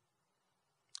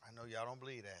 I know y'all don't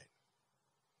believe that.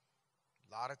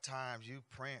 A lot of times you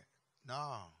print.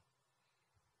 No.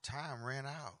 Time ran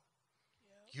out.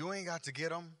 Yep. You ain't got to get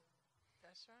them.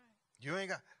 That's right. You ain't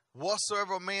got.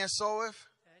 Whatsoever a man soweth,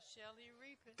 that shall he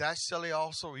reap it. That shall he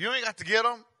also. You ain't got to get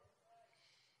them.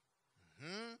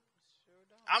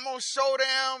 I'm going to show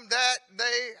them that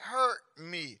they hurt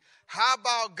me. How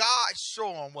about God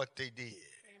show them what they did?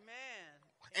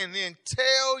 Amen. And then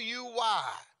tell you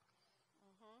why.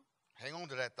 Hang on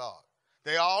to that thought.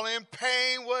 They all in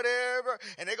pain, whatever,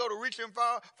 and they go to reaching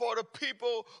for the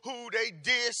people who they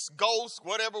diss, ghost,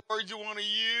 whatever word you want to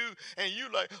use, and you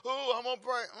like, oh, I'm going to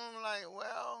pray. I'm like,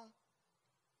 well,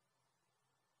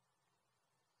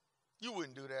 you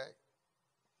wouldn't do that.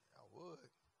 I would.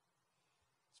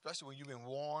 Especially when you've been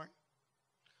warned.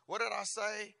 What did I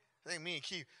say? I think me and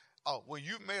Keith, Oh, when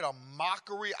you made a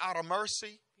mockery out of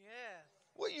mercy, Yes.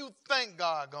 what you think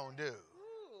God gonna do?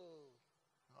 Ooh.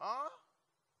 Huh?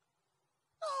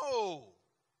 No.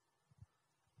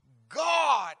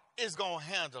 God is gonna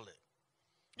handle it.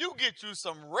 You get you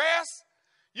some rest.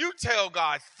 You tell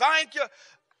God, thank you.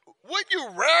 Would you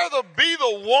rather be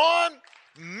the one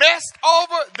messed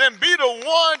over than be the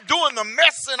one doing the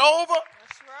messing over?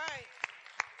 That's right.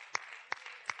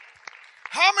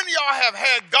 How many of y'all have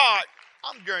had God,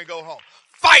 I'm going to go home,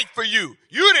 fight for you?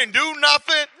 You didn't do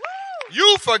nothing. Woo!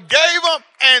 You forgave them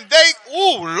and they,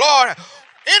 ooh, Lord.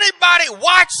 Anybody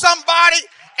watch somebody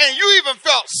and you even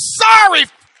felt sorry?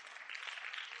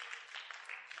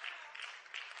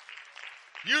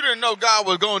 You didn't know God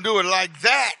was going to do it like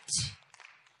that.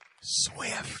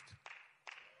 Swift.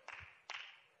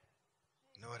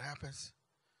 You know what happens?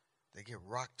 They get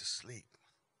rocked to sleep.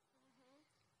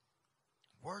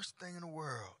 Worst thing in the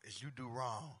world is you do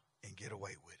wrong and get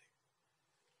away with it.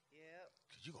 Yep.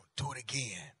 Because you're going to do it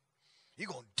again. You're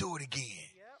going to do it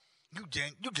again. Yep.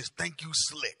 You just think you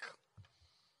slick.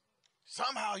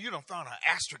 Somehow you done found an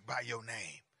asterisk by your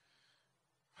name.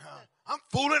 I'm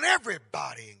fooling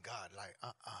everybody. And God like,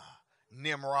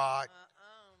 Nimrod.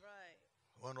 Right.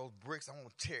 One of those bricks, I'm going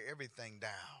to tear everything down.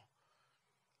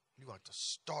 You're going to have to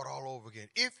start all over again.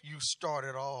 If you start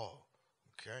at all.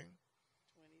 Okay?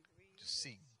 23. To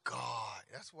see God.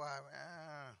 That's why,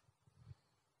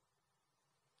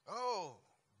 oh,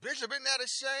 Bishop, isn't that a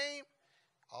shame?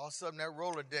 All of a sudden, that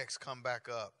Rolodex come back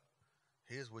up.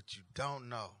 Here's what you don't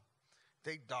know.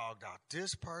 They dogged out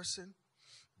this person,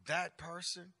 that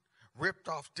person, ripped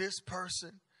off this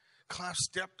person,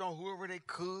 stepped on whoever they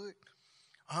could.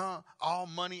 All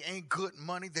money ain't good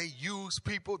money. They used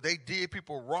people. They did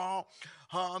people wrong.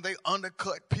 They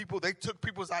undercut people. They took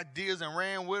people's ideas and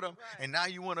ran with them. Right. And now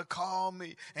you want to call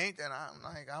me? Ain't that?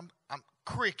 I'm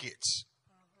crickets.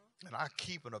 And I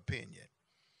keep an opinion.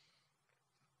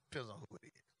 Depends on who it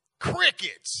is.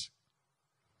 Crickets.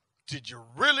 Did you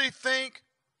really think,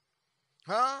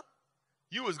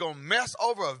 you was going to mess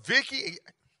over a Vicky? Okay.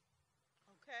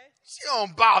 She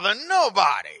don't bother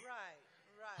nobody.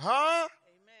 Right. Huh? Amen.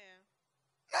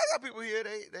 I got people here,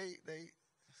 they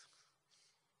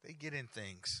get in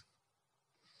things.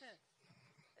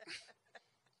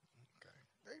 Okay.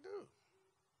 They do.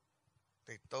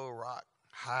 They throw a rock,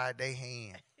 hide their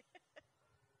hand.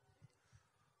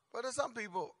 But there's some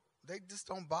people, they just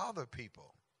don't bother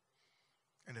people.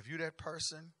 And if you're that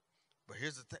person, but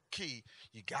here's the key,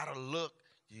 you got to look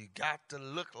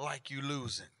like you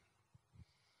losing.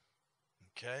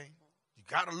 Okay? You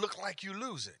got to look like you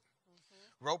losing.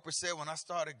 Roper said when I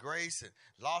started Grace and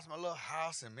lost my little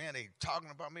house, and man, they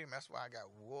talking about me. And that's why I got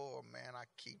war, man. I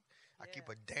keep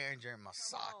a danger in my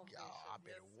sock, on, y'all. Bishop. I've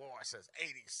been Yes. at war since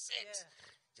 '86. Yes.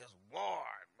 Just war.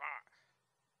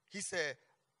 He said,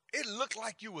 it looked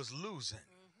like you was losing.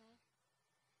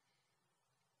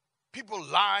 People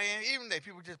lying, even they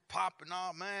people just popping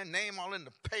off, man, name all in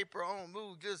the paper, on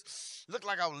move, just looked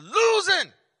like I was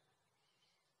losing.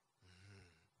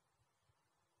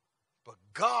 But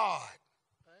God.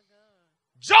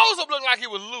 Joseph looked like he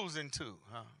was losing too,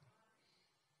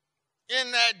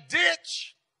 in that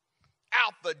ditch,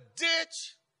 out the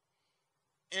ditch,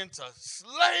 into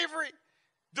slavery,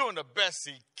 doing the best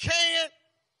he can.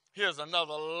 Here's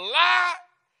another lie.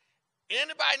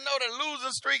 Anybody know that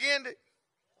losing streak ended?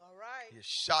 All right. You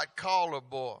shot caller,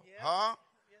 boy. Yep.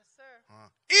 Yes, sir.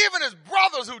 Even his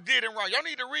brothers who did him right. Y'all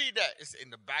need to read that. It's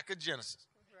in the back of Genesis.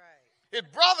 His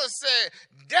brother said,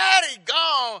 Daddy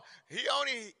gone. He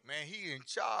in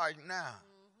charge now.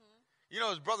 You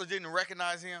know, his brother didn't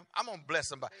recognize him. I'm going to bless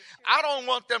somebody. I don't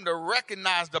want them to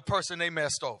recognize the person they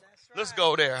messed over. Right. Let's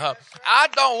go there, huh? Right. I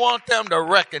don't want them to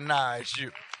recognize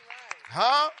you.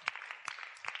 Right.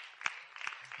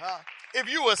 If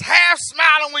you was half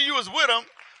smiling when you was with them,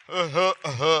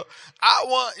 I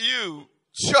want you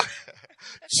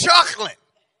chuckling.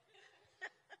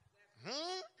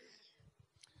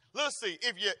 Let's see,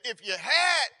 if you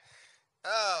had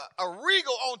a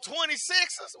Regal on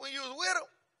 26s when you was with them,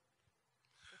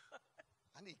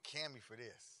 I need Cammy for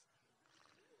this.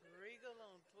 Regal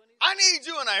on 20. I need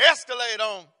you in an Escalade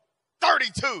on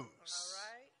 32s. All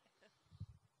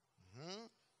right.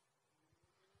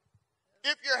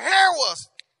 If your hair was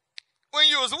when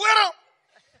you was with them,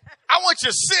 I want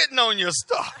you sitting on your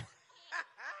stuff.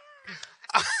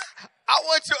 I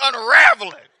want you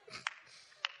unraveling.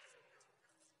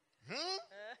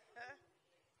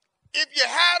 If you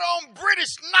had on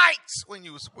British Knights when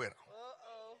you was with them.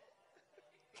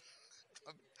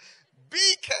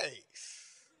 BKs.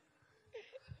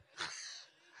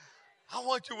 I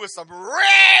want you with some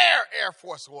rare Air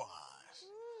Force Ones.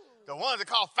 The ones that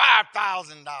cost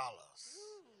 $5,000.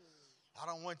 I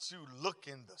don't want you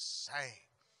looking the same.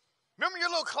 Remember your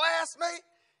little classmate?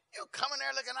 You come in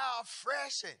there looking all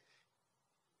fresh, and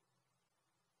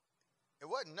it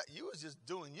wasn't, you was just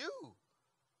doing you.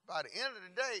 By the end of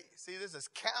the day, see, this is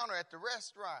counter at the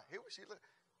restaurant. Here she look.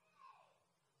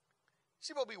 She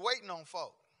supposed to be waiting on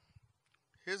folk.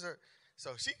 Here's her.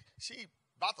 So she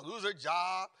about to lose her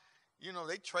job. You know,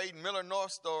 they trade Miller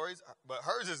North stories, but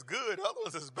hers is good. Other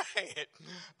ones is bad.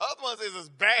 Other ones is as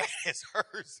bad as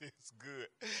hers is good.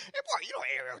 And boy, you know,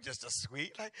 Ariel just a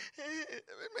sweet. Like,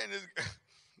 man,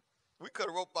 we could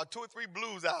have wrote about 2 or 3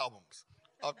 blues albums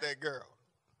off that girl.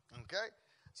 Okay?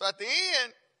 So at the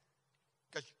end,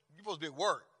 because you're supposed to be at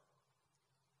work,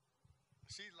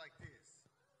 she's like this.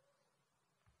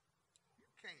 You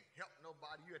can't help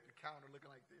nobody. You at the counter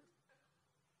looking like this.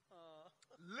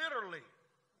 Literally.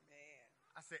 Man.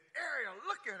 I said, Ariel,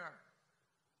 look at her.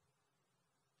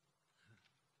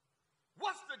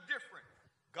 What's the difference?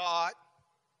 God.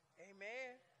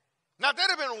 Amen. Now, they'd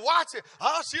have been watching.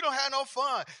 Oh, she don't have no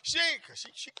fun.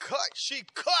 She cut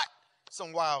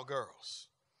some wild girls.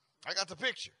 I got the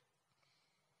picture.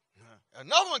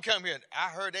 Another one come here. I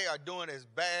heard they are doing as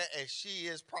bad as she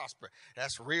is prospering.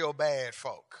 That's real bad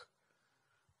folk.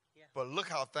 Yeah. But look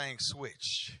how things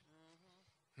switch.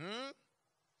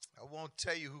 I won't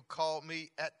tell you who called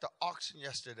me at the auction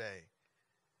yesterday,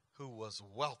 who was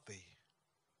wealthy,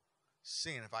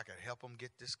 seeing if I could help him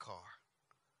get this car.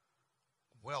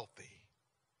 Wealthy.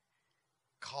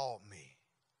 Called me.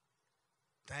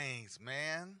 Things,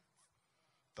 man.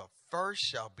 The first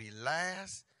shall be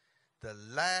last. The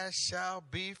last shall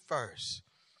be first.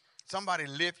 Somebody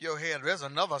lift your head. There's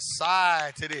another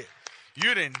side to this.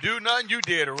 You didn't do nothing. You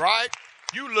did right.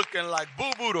 You looking like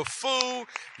boo-boo the fool.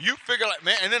 You figure like,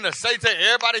 man, and then the Satan,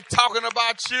 everybody talking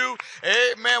about you.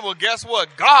 Hey, man, well, guess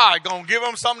what? God going to give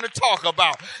them something to talk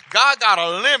about. God got a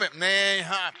limit, man.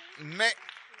 Man.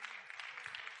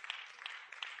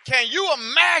 Can you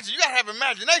imagine? You got to have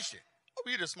imagination. Oh,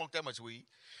 you just smoked that much weed.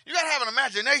 You got to have an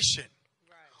imagination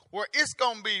where it's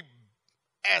going to be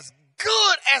as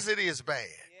good as it is bad.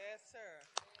 Yes,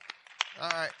 sir. All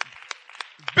right.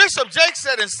 Bishop Jake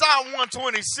said in Psalm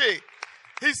 126,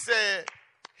 he said,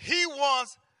 he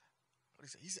said,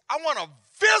 I want a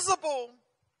visible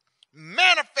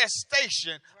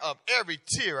manifestation of every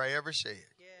tear I ever shed.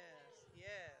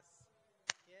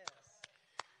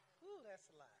 Ooh, that's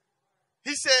a lot.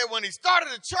 He said when he started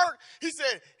the church, he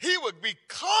said he would be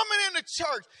coming in the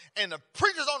church and the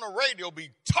preachers on the radio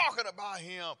be talking about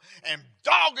him and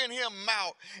dogging him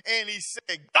out. And he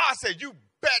said, God said, you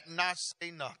better not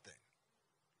say nothing.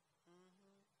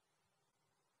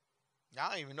 Now, I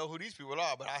don't even know who these people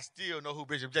are, but I still know who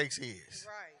Bishop Jakes is.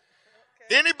 Right.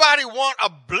 Okay. Anybody want a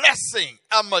blessing,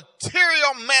 a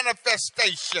material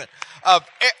manifestation of,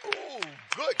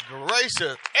 good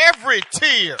gracious, every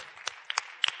tear?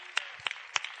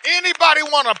 Anybody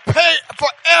want to pay for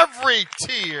every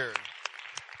tear?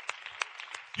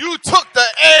 You took the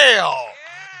L.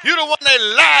 You the one they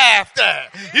laughed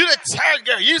at. You the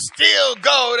tiger. You still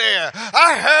go there.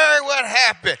 I heard what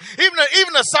happened.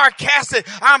 Even the sarcastic,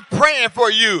 I'm praying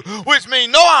for you, which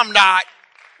means, no, I'm not.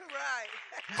 Right.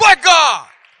 But God.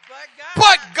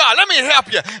 But God. Let me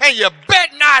help you. And you bet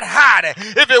not hide it.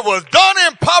 If it was done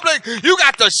in public, you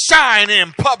got to shine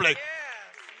in public.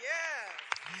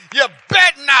 Yes. You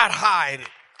bet not hide it.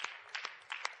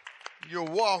 You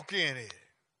walk in it.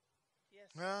 Yes.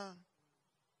 Huh?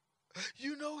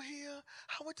 You know him.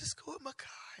 I went to school with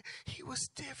Mackay. He was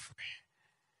different.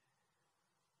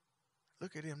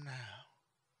 Look at him now.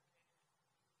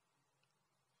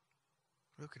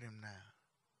 Look at him now.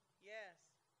 Yes.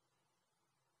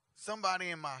 Somebody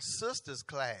in my sister's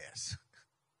class,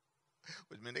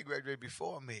 which meant they graduated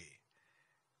before me,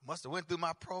 must have went through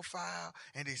my profile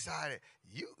and decided,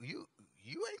 you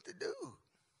ain't the dude.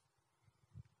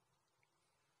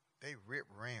 They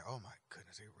ran. Oh my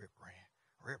goodness, they ran.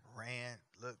 Ran,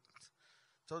 look,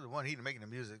 so the one he making the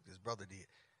music, his brother did,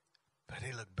 but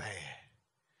they look bad.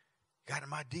 Got in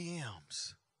my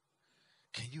DMs.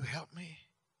 Can you help me?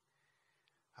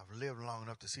 I've lived long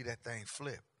enough to see that thing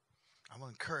flip. I'm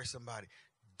going to encourage somebody.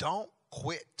 Don't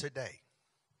quit today.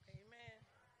 Amen.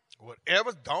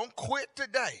 Whatever, don't quit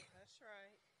today. That's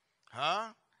right.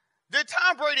 Huh? Did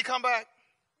Tom Brady come back?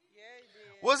 Yeah, he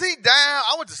did. Was he down?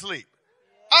 I went to sleep.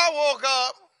 Yeah. I woke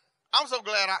up. I'm so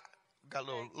glad I got a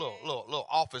little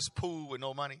office pool with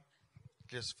no money,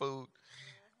 just food.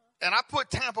 And I put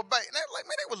Tampa Bay. And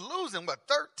they was losing, what,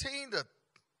 13 to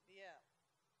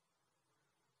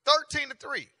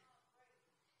 3.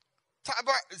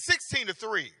 16 to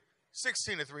 3.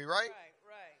 16 to 3, right? Right.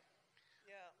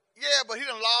 Yeah. Yeah, but he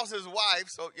done lost his wife.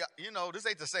 So, yeah, you know, this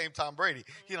ain't the same Tom Brady.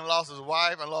 He done lost his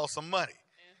wife and lost some money.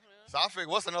 So I figured,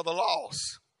 what's another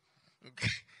loss? Okay.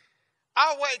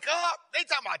 I wake up, they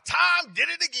talking about Tom did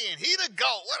it again. He the GOAT.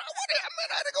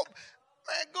 I had to go,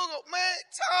 man, Google, man,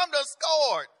 Tom done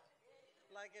scored.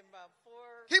 Like in about 4.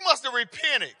 He must have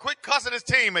repented, quit cussing his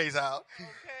teammates out,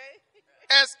 Okay.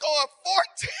 and scored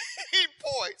 14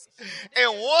 points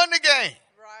and won the game.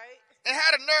 Right. And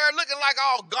had a nerve looking like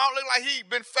all gaunt, looking like he'd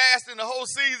been fasting the whole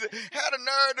season. Had a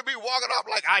nerve to be walking off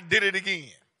like I did it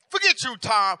again. Forget you,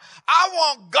 Tom. I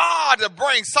want God to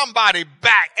bring somebody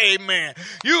back. Amen.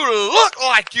 You look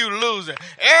like you losing.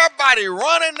 Everybody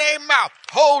running their mouth.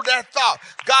 Hold that thought.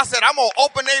 God said, I'm going to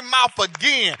open their mouth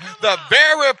again. The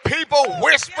very people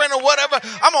whispering or whatever,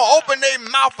 I'm going to open their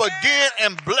mouth again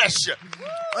and bless you.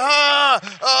 God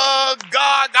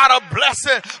got a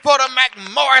blessing for the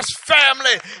McMorris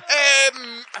family.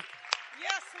 Amen.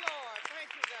 Yes, Lord.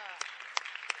 Thank you, God.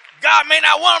 God may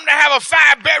not want them to have a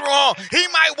 5-bedroom home. He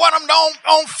might want them to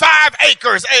own 5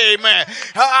 acres. Amen.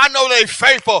 I know they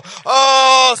faithful.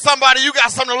 Oh, somebody, you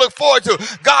got something to look forward to.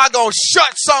 God gonna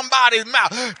shut somebody's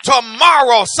mouth.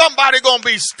 Tomorrow, somebody gonna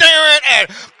be staring at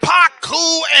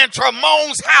Paku and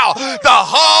Tremone's house the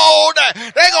whole day.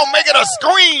 They gonna make it a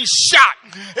screenshot.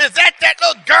 Is that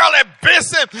little girl at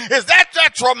Bisson? Is that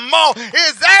Tremone?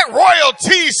 Is that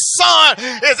Royalty's son?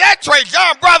 Is that Trey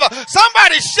John brother?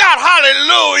 Somebody shout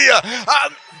hallelujah.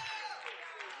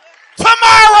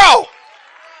 Tomorrow.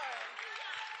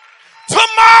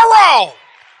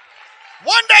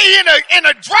 One day in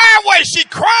the driveway she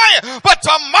crying, but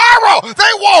tomorrow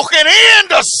they walking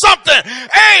into something.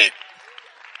 Hey.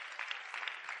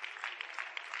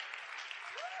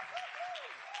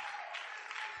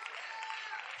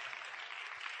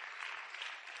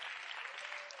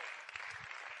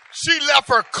 She left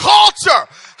her culture,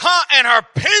 and her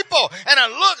people, and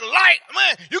it looked like,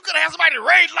 man, you could have somebody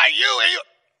raised like you,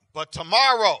 but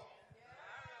tomorrow,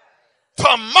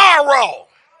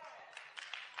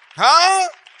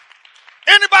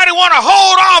 anybody want to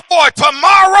hold on for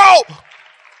tomorrow,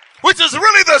 which is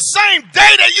really the same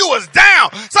day that you was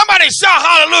down? Somebody shout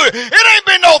hallelujah. It ain't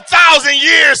been no 1,000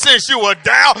 years since you were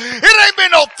down. It ain't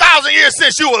been no 1,000 years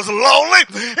since you was lonely.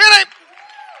 It ain't.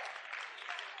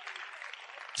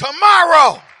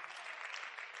 Tomorrow.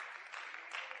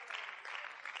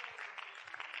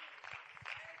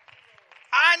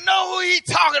 I know who he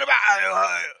talking about.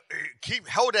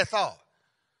 Hold that thought.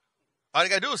 All you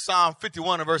got to do is Psalm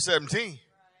 51 and verse 17.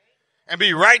 And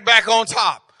be right back on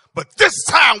top. But this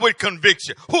time with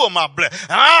conviction. Who am I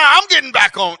blessed? I'm getting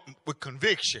back on with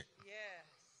conviction.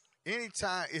 Yes.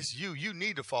 Anytime it's you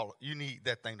need to fall. You need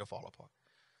that thing to fall apart.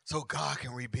 So God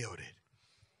can rebuild it.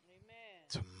 Amen.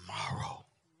 Tomorrow.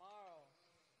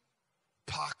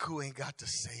 Paku ain't got to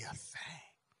say a thing.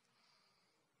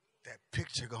 That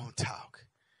picture gonna talk.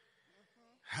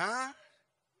 Huh?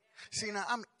 See, now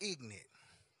I'm ignorant.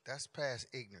 That's past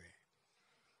ignorant.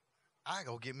 I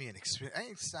go get me an experience. I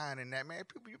ain't signing that, man.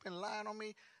 People, you've been lying on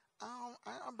me.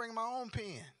 I'm bringing my own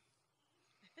pen.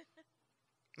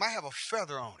 Might have a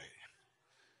feather on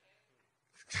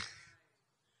it.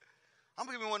 I'm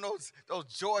giving one of those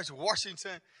George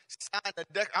Washington signed the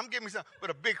deck. I'm giving something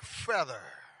with a big feather.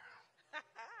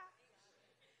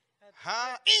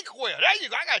 Inkwell. There you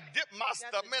go. I got to dip my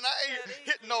stuff. Man, I ain't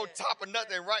hitting no top of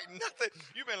nothing, writing nothing.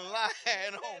 You've been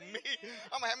lying on me.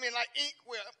 I'm going to have me like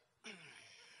inkwell.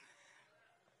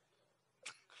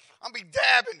 I'm going to be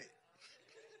dabbing it.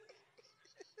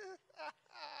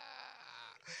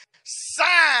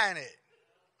 Sign it.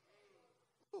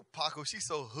 Ooh, Paco, she's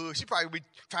so hood. She probably be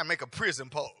trying to make a prison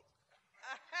pole.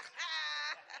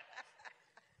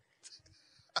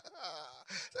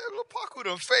 Little Paco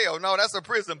done failed. No, that's a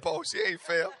prison pole. She ain't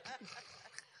failed.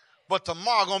 But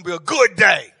tomorrow gonna be a good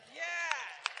day. Yeah.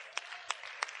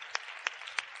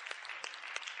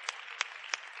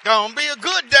 Gonna be a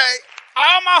good day.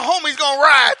 All my homies gonna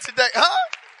ride today, huh?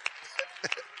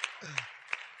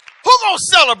 Who gonna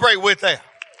celebrate with them?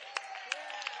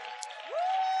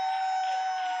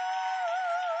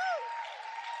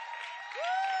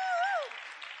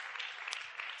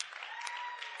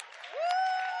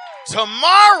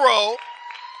 Tomorrow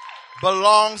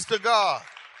belongs to God.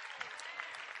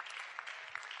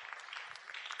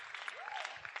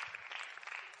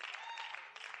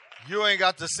 You ain't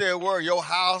got to say a word. Your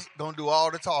house gonna do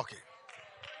all the talking.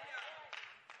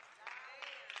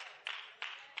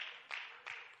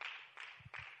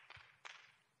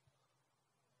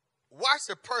 Watch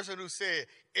the person who said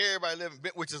everybody living,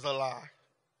 which is a lie.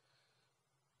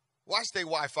 Watch their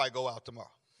Wi-Fi go out tomorrow.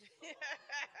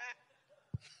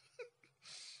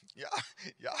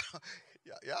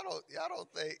 Y'all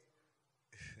don't think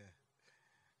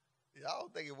y'all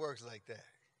don't think it works like that.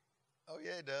 Oh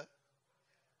yeah, it does.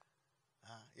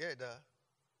 Yeah, it does.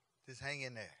 Just hang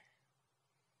in there.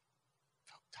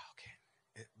 Folk talking.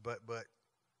 But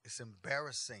it's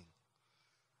embarrassing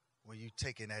when you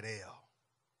taking that L.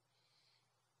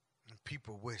 And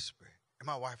people whisper. And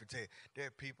my wife would tell you, there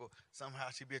are people, somehow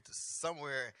she be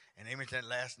somewhere and they mention that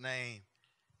last name.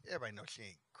 Everybody knows she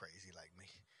ain't crazy like me.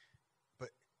 But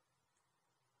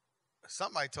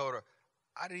somebody told her,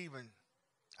 I didn't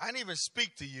even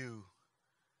speak to you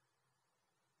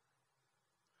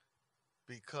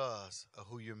because of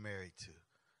who you're married to.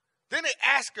 Then they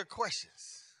ask her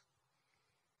questions.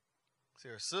 See,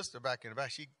 her sister back in the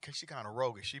back, she kind of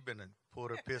roguish. She been and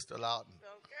pulled her pistol out. And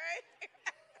Okay.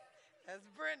 That's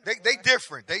Brenda. they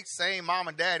different. They same mom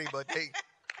and daddy, but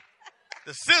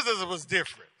the scissors was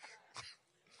different.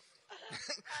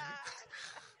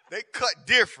 They cut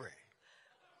different.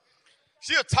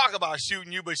 She'll talk about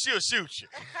shooting you, but she'll shoot you.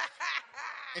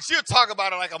 And she'll talk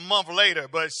about it like a month later,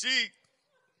 but she,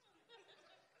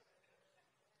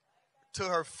 to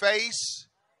her face,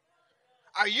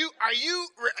 are you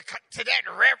to that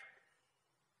rep?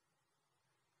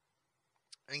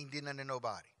 Ain't did nothing to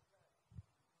nobody.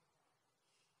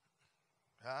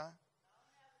 Huh?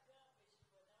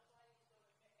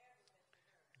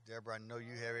 Deborah, I know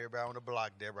you have everybody on the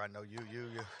block. Deborah, I know you.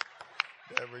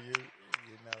 Deborah, you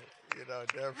know,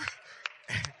 Deborah.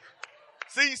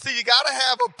 See, you gotta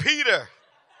have a Peter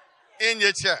in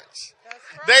your church.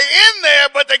 Right. They in there,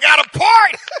 but they got a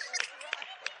part.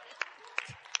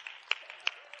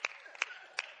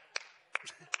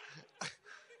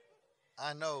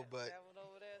 I know, but That one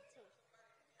over there too.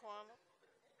 Quana.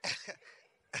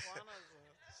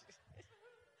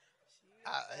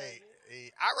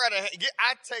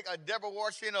 I take a Deborah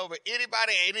Washington over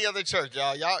anybody, any other church,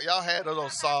 y'all. Y'all had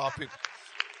those soft people.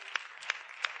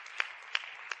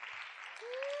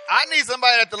 I need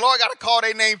somebody that the Lord got to call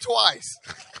their name twice.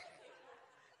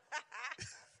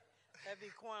 That'd be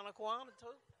Quana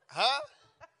too. Huh?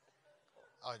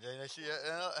 Oh, she.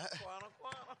 Quana.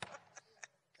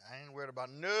 I ain't worried about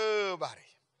nobody.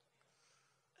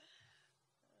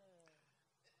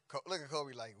 Look at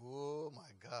Kobe like, oh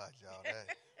my God, y'all.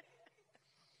 That,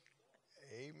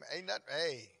 ain't nothing.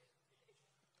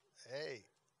 Hey,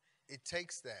 it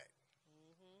takes that.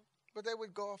 Mm-hmm. But they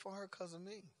would go off on her because of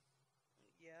me.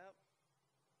 Yep.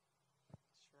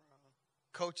 Strong.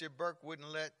 Coach at Burke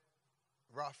wouldn't let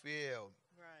Raphael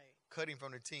cut him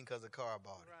from the team because of car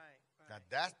bought him. Right. Now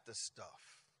that's the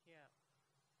stuff. Yeah.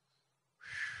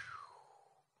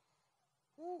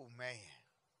 Ooh, man.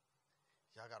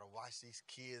 Y'all got to watch these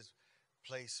kids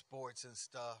play sports and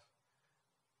stuff.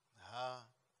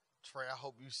 Trey, I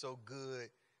hope you so good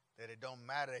that it don't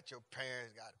matter that your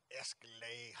parents got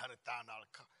Escalade, $100,000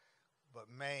 car. But,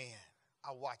 man,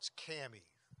 I watched Cammy.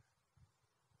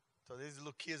 So these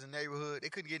little kids in the neighborhood, they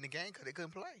couldn't get in the game because they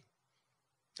couldn't play.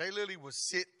 They literally would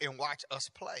sit and watch us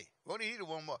play. We only needed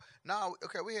one more. Now,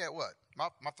 okay, we had what? My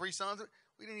three sons,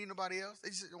 we didn't need nobody else. They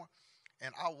just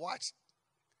and I watched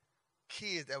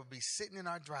kids that would be sitting in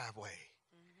our driveway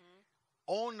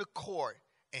on the court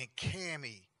and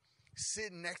Cammy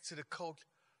sitting next to the coach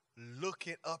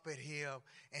looking up at him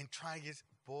and trying to get,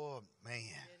 boy,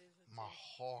 man, my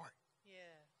heart.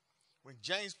 Yeah. When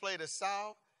James played at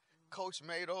South, Coach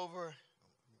made over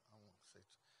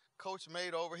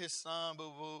his son,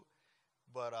 boo-boo.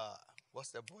 But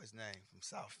what's that boy's name from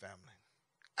South family?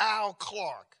 Al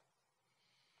Clark.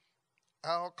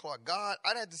 God, I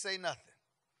didn't have to say nothing.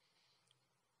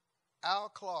 Al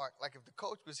Clark, like if the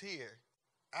coach was here,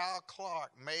 Al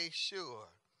Clark made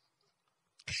sure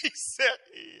he said,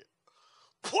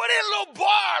 put in little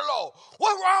Barlowe.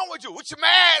 What's wrong with you? What you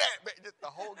mad at? Just the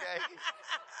whole game.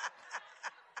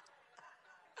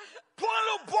 Put in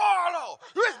little Barlowe.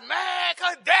 You just mad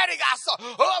because daddy got so.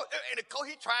 Oh, and the coach,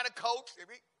 he trying to coach.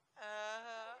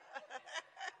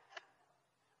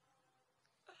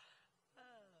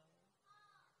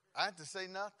 I had to say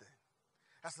nothing.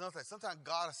 That's another thing. Sometimes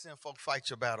God will send folk fight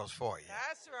your battles for you.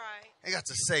 That's right. You got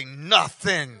to say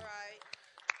nothing. Right.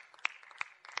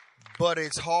 But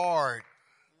it's hard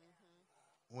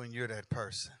when you're that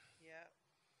person. Yeah.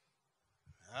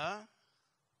 Huh?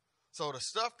 So the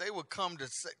stuff they would come to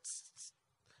say.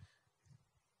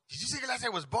 Did you see the last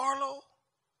name was Barlowe?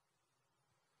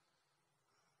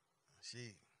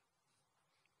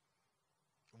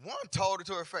 One told it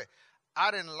to her face. I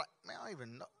didn't like, man, I don't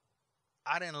even know.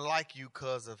 I didn't like you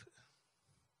because of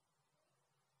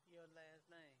your last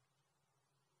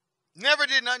name. Never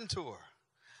did nothing to her.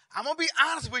 I'm going to be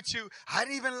honest with you. I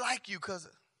didn't even like you because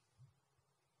of.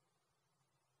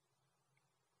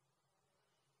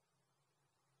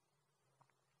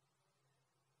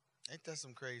 Ain't that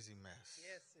some crazy mess?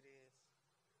 Yes, it is.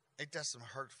 Ain't that some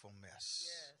hurtful mess?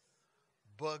 Yes.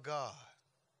 But God.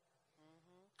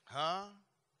 Huh?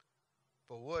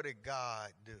 But what did God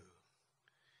do?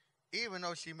 Even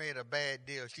though she made a bad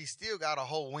deal, she still got a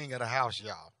whole wing of the house,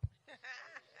 y'all.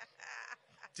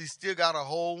 She still got a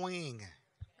whole wing.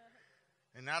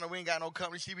 And now that we ain't got no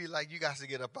company, she be like, you got to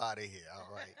get up out of here. All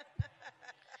right.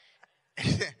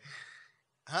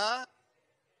 Huh?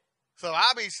 So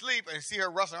I be sleeping and see her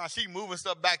rustling around. She moving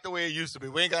stuff back the way it used to be.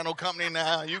 We ain't got no company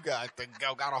now. You got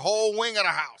a whole wing of the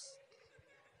house.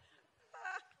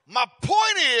 My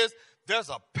point is, there's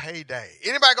a payday.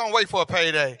 Anybody going to wait for a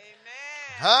payday? Amen.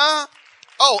 Huh?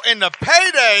 Oh, and the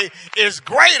payday is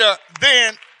greater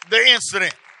than the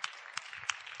incident.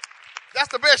 That's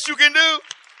the best you can do.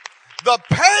 The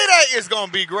payday is going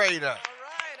to be greater. All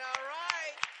right, all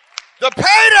right. The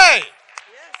payday.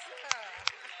 Yes,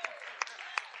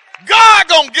 sir. God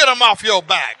going to get them off your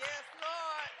back. Yes,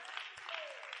 Lord.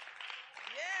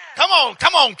 Yes.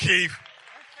 Come on, Keith.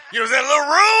 You was in a little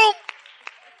room.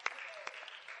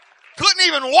 Couldn't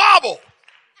even wobble.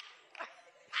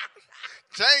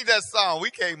 Change that song. We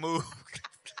can't move.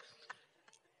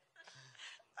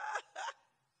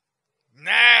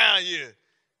 Now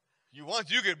you want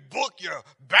you could book your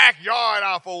backyard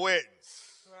out for weddings.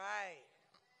 Right.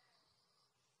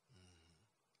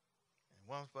 And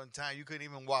once upon a time, you couldn't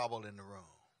even wobble in the room.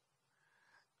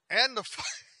 And the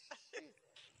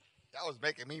that was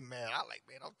making me mad. I like,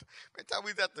 man, every time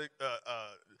we was at the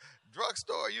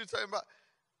drugstore, you talking about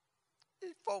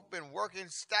these folk been working,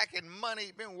 stacking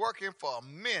money, been working for a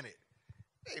minute.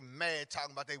 They mad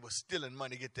talking about they was stealing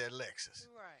money to get their Lexus.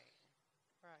 Right.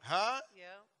 Right. Huh? Yeah.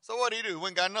 So what do you do? Went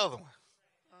and got another one.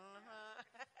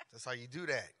 Uh-huh. That's how you do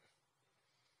that.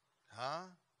 Huh?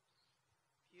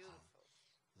 Beautiful.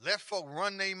 Let folk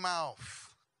run their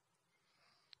mouth.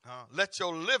 Let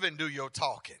your living do your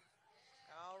talking.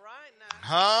 All right now.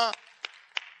 Huh?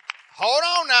 Hold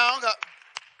on now.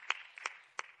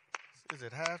 Is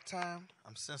it halftime?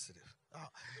 I'm sensitive.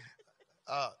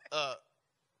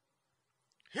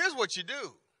 Here's what you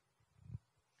do.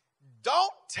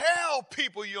 Don't tell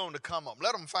people you on the come up.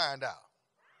 Let them find out.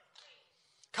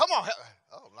 Come on.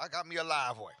 Oh, I got me a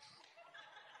live one.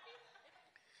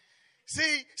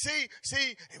 See,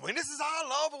 when this is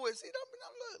all over with, see,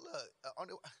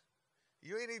 look.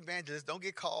 You ain't evangelist. Don't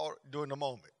get called during the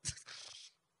moment.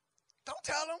 Don't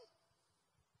tell them.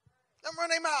 Let them run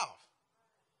their mouth.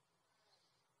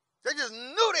 They just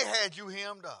knew they had you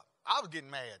hemmed up. I was getting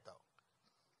mad, though.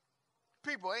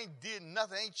 People ain't did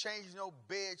nothing, ain't changed no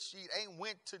bed sheet, ain't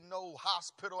went to no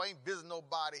hospital, ain't visit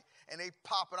nobody, and they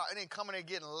popping out, and then coming there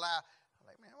getting loud. I'm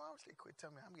like, man, why don't they quit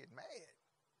telling me I'm getting mad?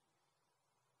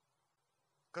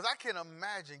 Because I can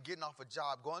imagine getting off a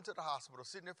job, going to the hospital,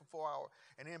 sitting there for 4 hours,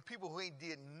 and then people who ain't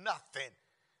did nothing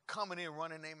coming in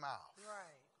running their mouth.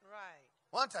 Right.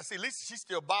 One time, see, Lisa, she's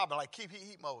still bobbing, like, keep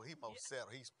he more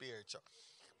settled, he's spiritual.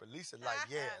 But Lisa,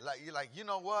 you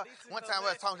know what? Lisa, one time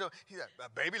I was talking to him, he said,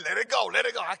 baby, let it go.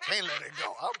 I can't let it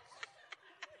go.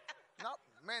 No,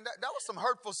 man, that was some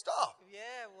hurtful stuff. Yeah,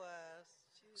 it was.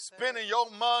 Spending your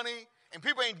money, and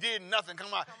people ain't did nothing.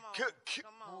 Come on.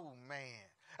 Oh, man.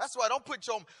 That's why don't put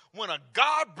when a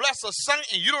God bless a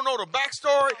saint and you don't know the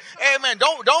backstory, hey, man,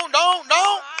 don't. I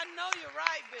know you're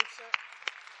right, Bishop.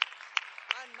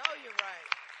 I know you're right.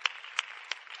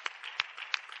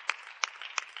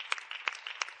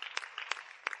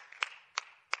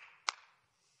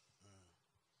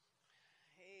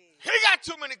 He got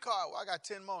too many cars. Well, I got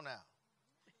 10 more now.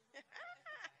 I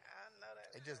know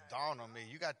that. It just dawned on me.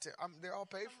 You got 10. They're all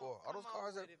paid for. All those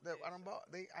cars that I done bought,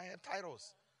 I have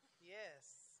titles.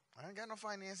 Yes. I ain't got no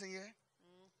financing yet.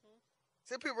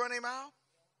 See people run their mouth?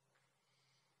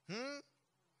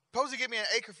 Supposed to give me an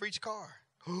acre for each car.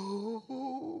 I'm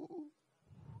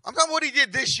talking about what he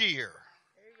did this year.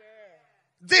 Amen.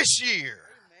 This year.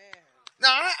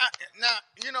 Amen. Now,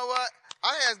 you know what?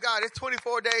 I asked God, it's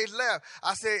 24 days left.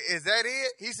 I said, is that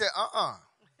it? He said,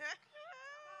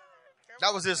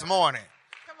 That was this morning.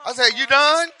 I said, you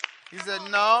done? He said,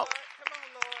 no.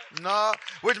 No.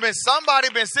 Which means somebody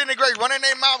been sitting there great, running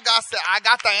their mouth. God said, I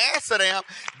got the answer to them.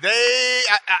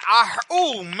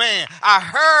 I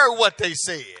heard what they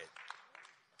said.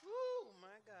 Oh, my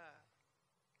God.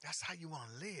 That's how you want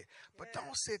to live. But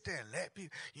don't sit there and let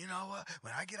people, you know what?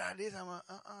 When I get out of this, I'm like,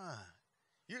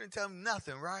 You didn't tell them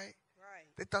nothing, right? Right.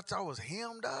 They thought y'all was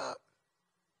hemmed up.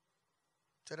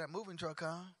 Till that moving truck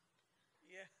come.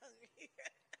 Yeah.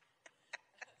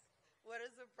 What a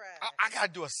surprise. I got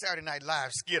to do a Saturday Night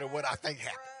Live skit of what I think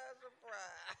happened.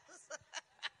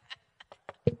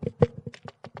 Surprise.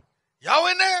 Y'all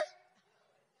in there?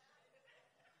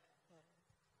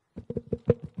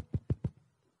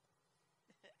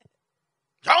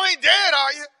 ain't dead,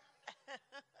 are you?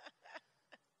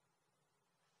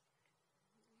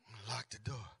 Lock the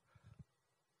door.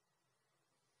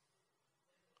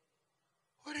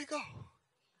 Where'd he go?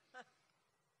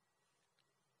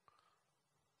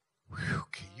 Whew,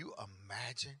 can you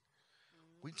imagine?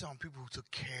 We talking people who took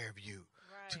care of you,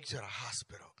 took you to the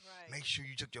hospital, make sure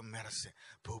you took your medicine,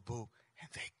 boo-boo, and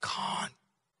they gone.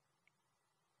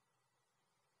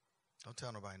 Don't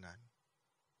tell nobody nothing.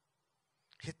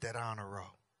 Hit that honor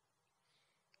roll.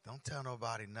 Don't tell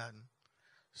nobody nothing.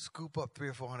 Scoop up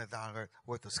 $300,000 or $400,000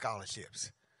 worth of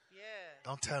scholarships. Yeah.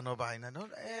 Don't tell nobody nothing.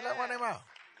 Hey, let one of them out.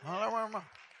 Let one of them out.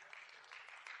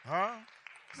 Huh?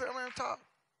 Let them talk.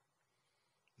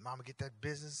 Mama get that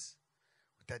business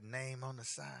with that name on the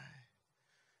side.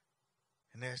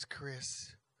 And there's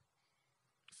Chris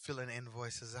filling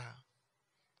invoices out.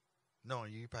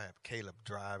 Knowing you probably have Caleb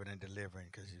driving and delivering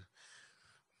because you.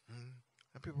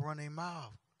 And people run their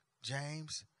mouth.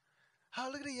 James. Oh,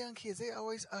 look at the young kids. They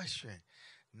always ushering.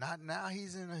 Not now.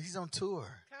 He's on tour.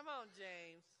 Come on,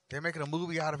 James. They're making a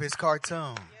movie out of his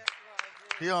cartoon. Yes,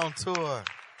 Lord. He on tour.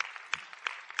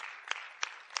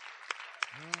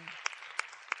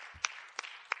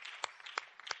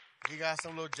 He got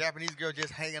some little Japanese girl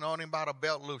just hanging on him by the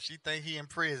belt loop. She think he in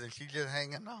prison. She just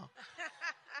hanging on.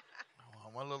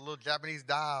 One little Japanese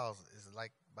dolls is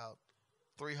like about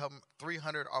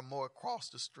 300 or more across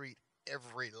the street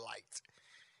every light.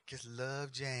 Just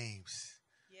love James.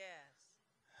 Yes.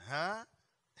 Huh?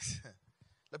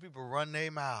 Let people run their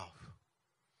mouth.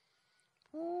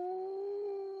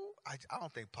 Ooh. I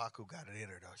don't think Paku got it in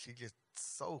her, though. She just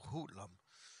so hoodlum.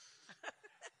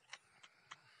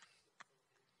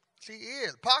 She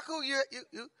is. Paku,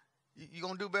 you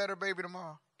going to do better, baby,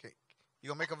 tomorrow? Okay. You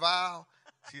going to make a vow?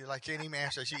 She's like, she ain't even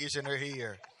answer. She itching her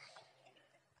ear.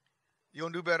 You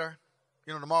going to do better?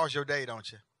 You know, tomorrow's your day, don't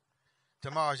you?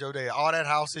 Tomorrow's your day. All that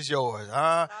house is yours,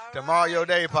 huh? All Tomorrow right. your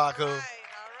day, Paku. All right.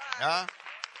 Huh?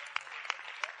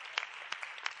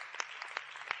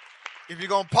 If you're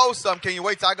going to post something, can you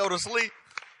wait till I go to sleep?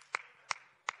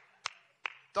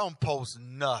 Don't post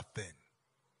nothing.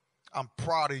 I'm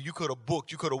proud of you. You could have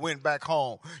booked. You could have went back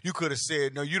home. You could have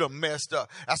said, no, you done messed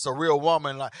up. That's a real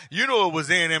woman. Like, you know it was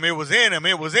in him. It was in him.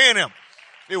 It was in him.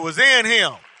 It was in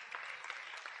him.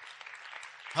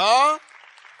 Huh?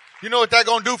 You know what that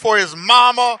going to do for his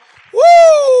mama?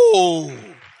 Woo!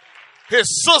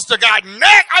 His sister got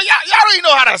neck. Y'all don't even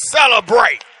know how to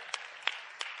celebrate.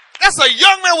 That's a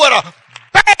young man with a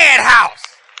bad house.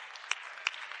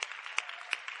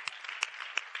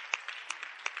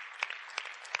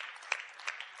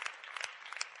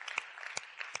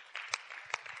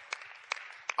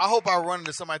 I hope I run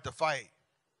into somebody to fight.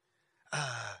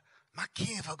 My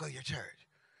kinfolk go to your church.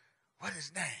 What is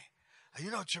his name?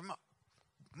 You know,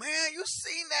 man, you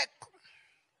seen that?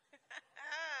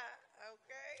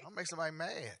 Okay. I'll make somebody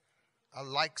mad. I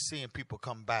like seeing people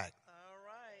come back. All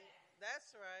right.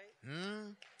 That's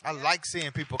right. I like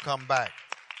seeing people come back.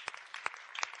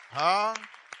 Huh?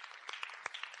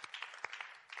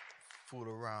 Fool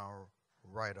around,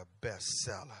 write a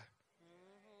bestseller.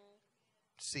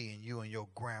 Seeing you and your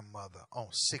grandmother on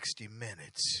 60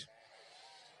 Minutes.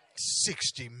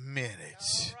 60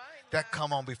 Minutes. That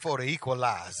come on before the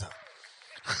Equalizer.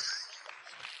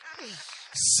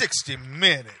 60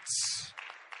 Minutes.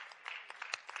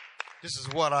 This is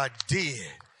what I did.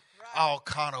 All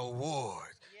kind of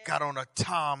awards. Got on a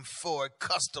Tom Ford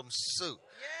custom suit.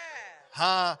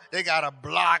 Huh? They got a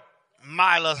block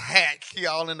Mila's hat. She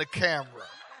all in the camera.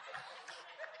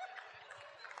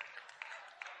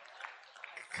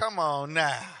 Come on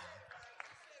now.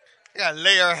 You got to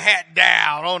lay her hat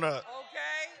down on a. Okay.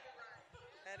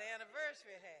 That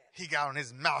anniversary hat. He got on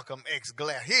his Malcolm X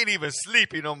glass. He ain't even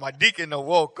sleeping on my deacon that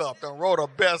woke up and wrote a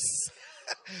best.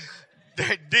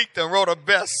 That deacon wrote a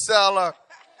bestseller.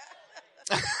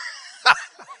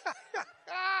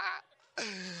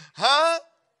 Huh?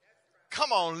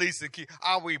 Come on, Lisa Key.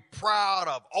 Are we proud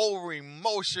of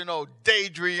over-emotional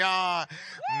Dadrian?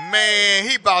 Man,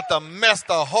 he about to mess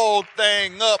the whole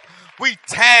thing up. We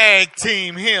tag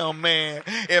team him, man.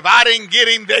 If I didn't get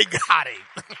him, they got him.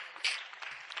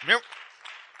 Remember?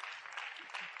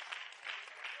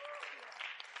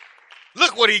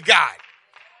 Look what he got.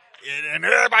 And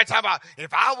everybody talking about,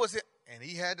 if I was it, and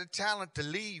he had the talent to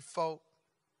lead, folk.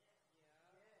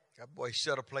 That boy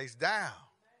shut a place down.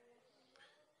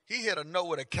 He hit a note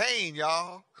with a cane,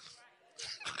 y'all.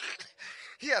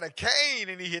 He had a cane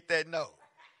and he hit that note.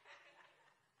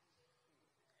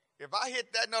 If I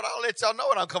hit that note, I'll let y'all know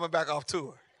when I'm coming back off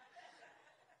tour.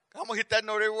 I'm going to hit that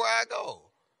note everywhere I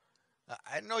go.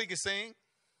 I didn't know he could sing.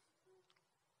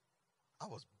 I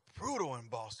was brutal in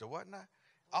Boston, wasn't I?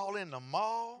 all in the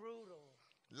mall. Brutal.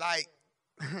 Like,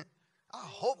 I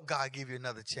hope God give you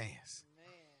another chance. Man,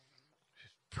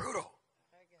 Brutal.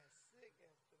 I got sick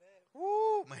after that.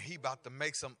 Woo, man, he about to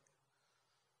make some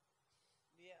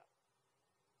Yeah.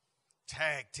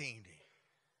 tag teamed him.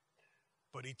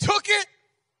 But he took it.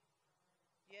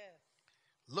 Yes.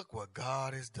 Look what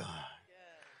God has done.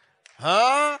 Yes.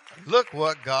 Huh? Look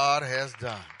what God has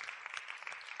done.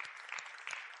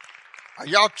 Are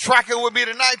y'all tracking with me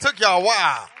tonight? Took y'all a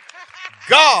while.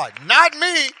 God, not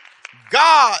me.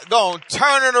 God gonna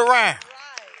turn it around. Right.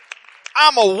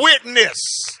 I'm a witness.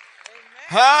 Amen.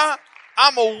 Huh?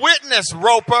 I'm a witness,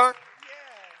 Roper. Yes.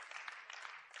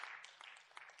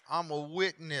 I'm a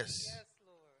witness. Yes,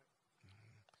 Lord.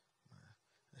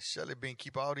 Shelly been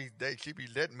keep all these days. She be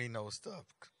letting me know stuff.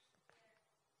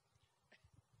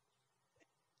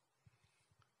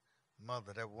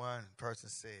 Mother, that one person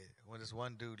said, when this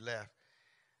one dude left,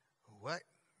 what?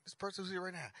 This person who's here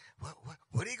right now.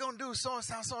 What are you going to do?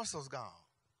 So-and-so's gone.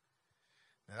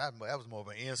 Now, that was more of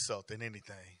an insult than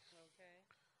anything. Okay.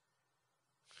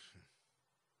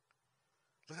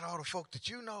 Look at all the folk that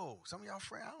you know. Some of y'all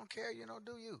friends, I don't care,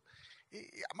 do you?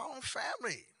 My own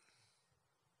family.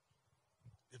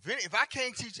 If I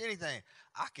can't teach anything,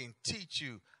 I can teach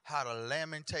you how to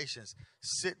Lamentations.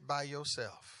 Sit by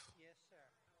yourself. Yes, sir.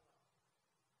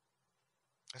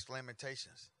 That's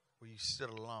Lamentations, where you sit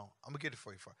alone. I'm going to get it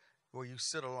for you. Where you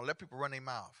sit alone. Let people run their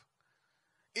mouth.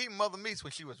 Even Mother Meeks,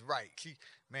 when she was right.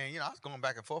 I was going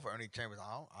back and forth with Ernie Chambers.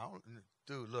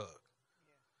 Dude, look. Yeah.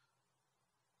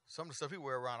 Some of the stuff he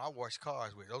wear around, I wash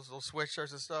cars with. Those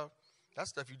sweatshirts and stuff. That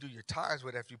stuff you do your tires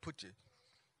with after you put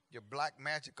your black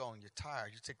magic on your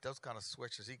tires. You take those kind of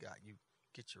sweatshirts he got. You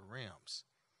get your rims.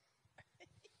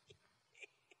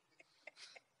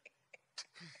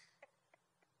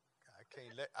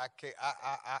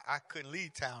 I couldn't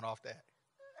leave town off that.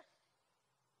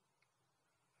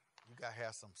 You gotta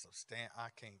have some substance. I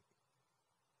can't.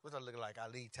 What's that looking like? I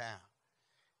leave town.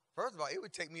 First of all, it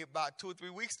would take me about 2 or 3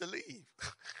 weeks to leave.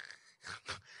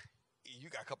 You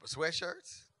got a couple of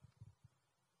sweatshirts.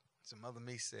 Some other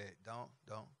me said, don't.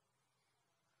 But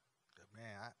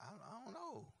man, I don't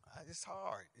know. It's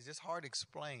hard. It's just hard to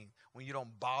explain when you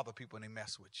don't bother people and they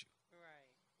mess with you. Right.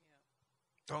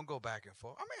 Yeah. Don't go back and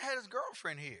forth. I had his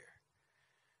girlfriend here.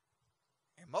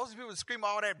 And most people scream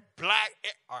all that black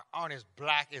aren't as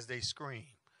black as they scream.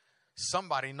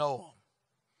 Somebody know them.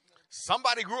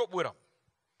 Somebody grew up with them.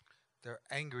 They're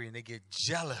angry and they get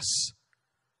jealous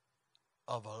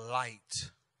of a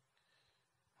light.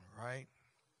 All right?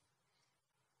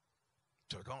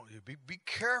 So don't be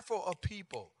careful of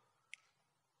people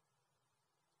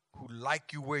who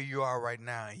like you where you are right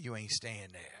now and you ain't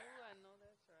staying there. Oh, I know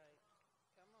that's right.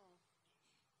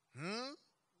 Come on. Hmm?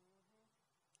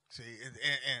 See,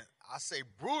 and I say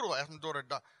brutal. Ask my daughter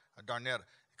Darnetta,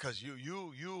 because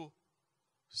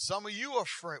some of you are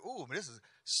afraid. Ooh,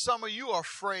 some of you are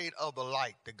afraid of the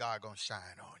light that God gonna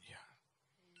shine on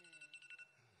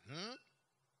you. Hmm?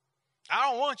 I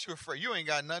don't want you afraid. You ain't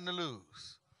got nothing to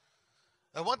lose.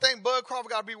 And one thing Bud Crawford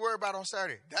got to be worried about on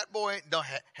Saturday, that boy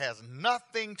has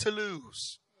nothing to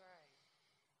lose. Right.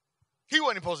 He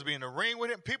wasn't supposed to be in the ring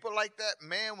with him. People like that,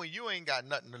 man, when you ain't got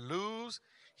nothing to lose,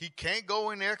 he can't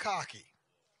go in there cocky.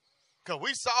 Because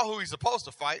we saw who he's supposed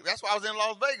to fight. That's why I was in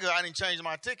Las Vegas. I didn't change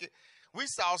my ticket. We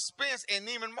saw Spence and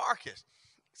Neiman Marcus.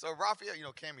 So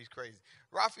Raphael, Cammy's crazy.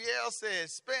 Raphael said,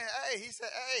 Spence, he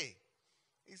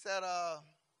said,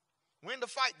 when the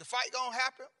fight gonna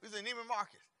happen? He said, Neiman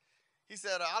Marcus. He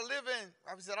said, I live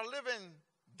in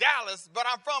Dallas, but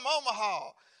I'm from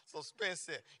Omaha. So Spence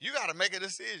said, you got to make a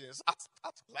decision. So I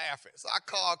was laughing. So I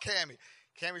called Cammy.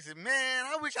 Cammy said, man,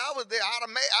 I wish I was there. I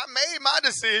made my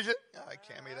decision. All right,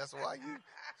 Cammy, that's why you're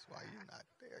not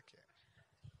there,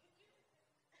 Cammy.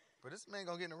 But this man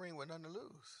going to get in the ring with nothing to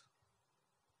lose.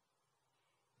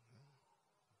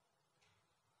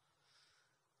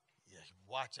 Yeah,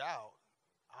 watch out.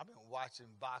 I've been watching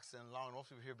boxing long. Most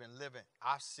people here have been living.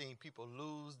 I've seen people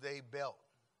lose their belt.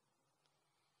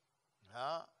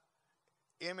 Huh?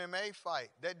 MMA fight.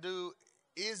 That dude,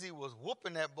 Izzy, was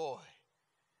whooping that boy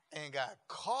and got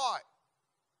caught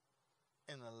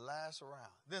in the last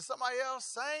round. Then somebody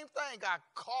else, same thing, got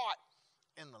caught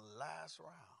in the last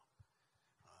round.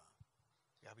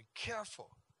 You got to be careful.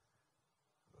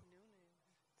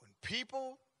 When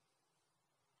people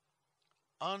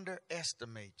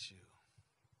underestimate you,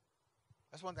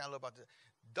 that's one thing I love about this.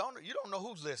 You don't know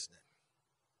who's listening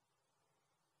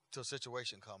till a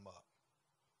situation come up.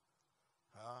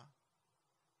 Huh?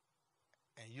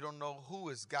 And you don't know who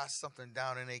has got something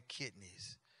down in their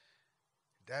kidneys.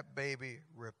 That baby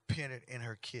repented in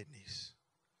her kidneys.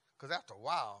 Because after a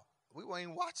while, we weren't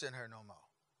even watching her no more.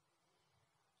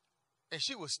 And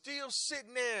she was still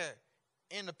sitting there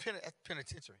in the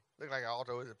penitentiary. Looked like an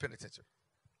altar was a penitentiary.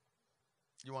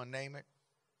 You want to name it?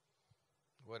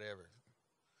 Whatever.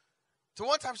 So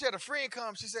one time she had a friend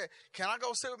come. She said, can I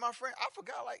go sit with my friend? I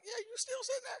forgot, like, yeah, you still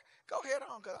sitting there? Go ahead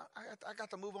on, because I got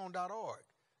to moveon.org.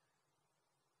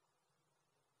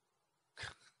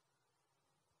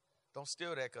 Don't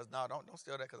steal that, because, no, don't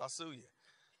steal that, because I'll sue you.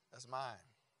 That's mine.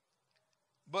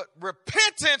 But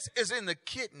repentance is in the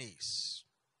kidneys.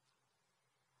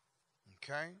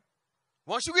 Okay?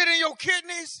 Once you get in your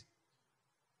kidneys,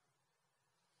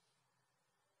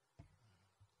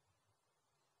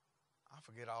 I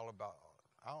forget all about it.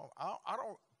 I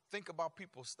don't think about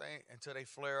people staying until they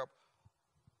flare up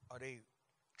or they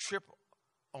trip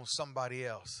on somebody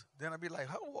else. Then I'll be like,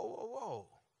 whoa.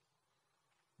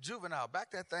 Juvenile,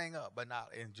 back that thing up, but not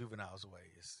in juvenile's way.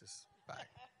 It's just back.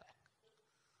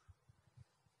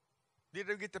 Did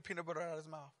they get the peanut butter out of his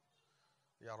mouth?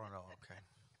 Y'all don't know, okay.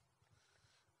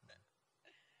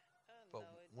 But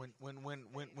when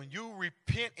you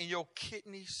repent in your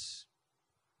kidneys,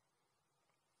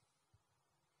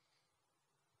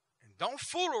 and don't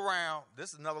fool around,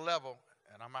 this is another level,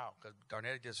 and I'm out because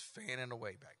Darnetta just fanning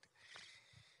away back there.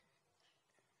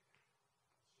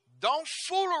 Don't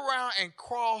fool around and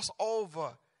cross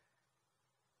over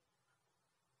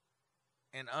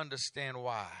and understand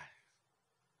why.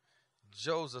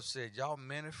 Joseph said, y'all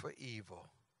meant it for evil,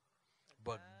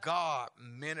 but God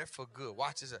meant it for good.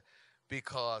 Watch this.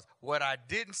 Because what I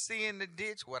didn't see in the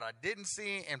ditch, what I didn't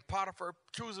see in Potiphar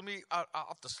accusing me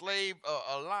off the slave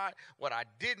line, what I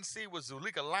didn't see was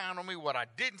Zuleika lying on me, what I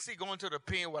didn't see going to the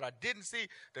pen, what I didn't see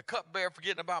the cupbearer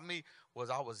forgetting about me, was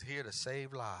I was here to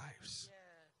save lives. Yeah.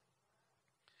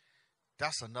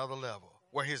 That's another level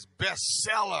where his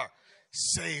bestseller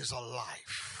saves a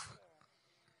life.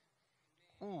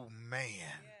 Ooh, man.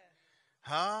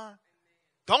 Huh?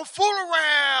 Don't fool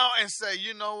around and say,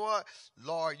 you know what,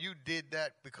 Lord, you did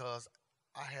that because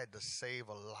I had to save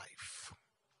a life.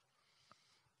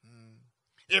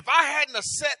 If I hadn't have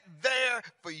sat there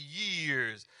for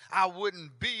years, I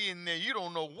wouldn't be in there. You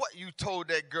don't know what you told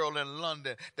that girl in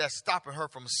London that's stopping her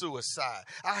from suicide.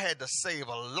 I had to save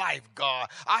a life, God.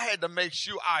 I had to make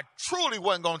sure I truly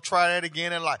wasn't going to try that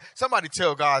again in life. Somebody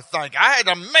tell God thank you. I had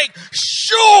to make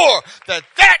sure that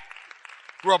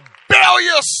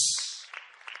rebellious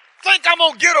think I'm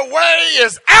going to get away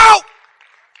is out.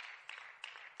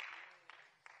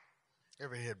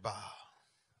 Every head bow.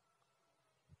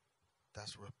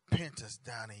 That's repentance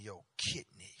down in your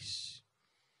kidneys.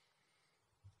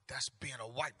 That's being a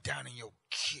wipe down in your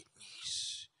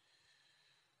kidneys.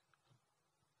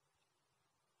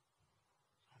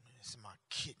 I mean, it's in my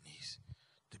kidneys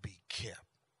to be kept.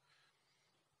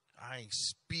 I ain't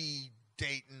speed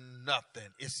dating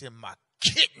nothing. It's in my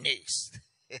kidneys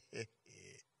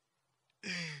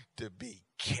to be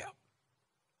kept.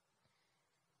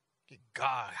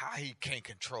 God, how he can't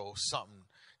control something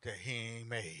that he ain't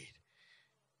made.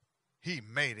 He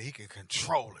made it. He can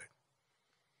control it.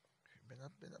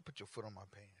 Put your foot on my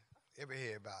pants. Every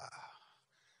head bow.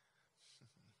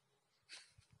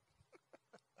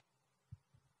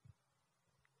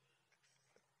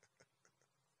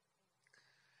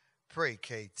 Pray,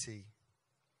 KT.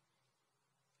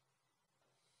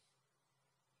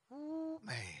 Ooh,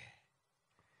 man.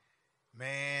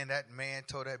 Man, that man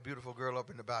told that beautiful girl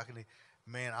up in the balcony,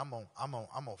 man, I'm gonna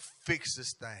fix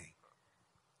this thing.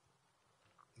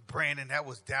 Brandon, that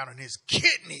was down in his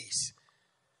kidneys.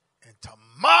 And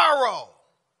tomorrow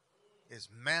is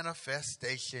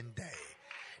manifestation day.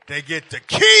 They get the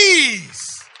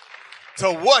keys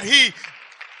to what he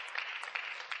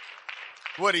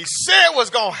said was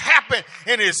going to happen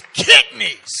in his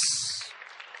kidneys.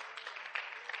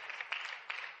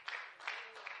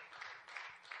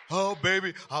 Oh,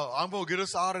 baby, I'm going to get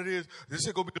us out of this. This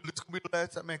is going to be the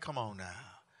last time. Man, come on now.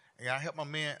 Yeah, I help my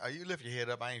man. You lift your head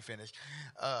up. I ain't finished.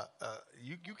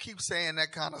 You keep saying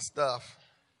that kind of stuff.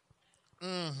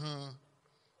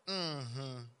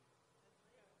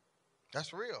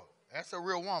 That's real. That's a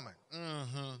real woman.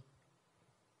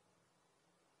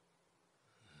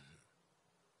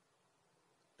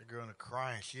 The girl in the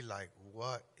crying, she like,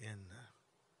 what in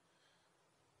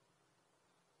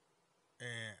the...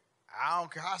 And I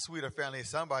don't care how sweet a family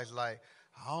is. Somebody's like,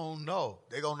 I don't know.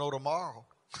 They going to know tomorrow.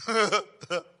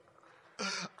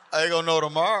 They going to know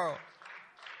tomorrow.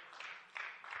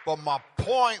 But my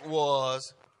point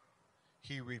was,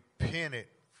 he repented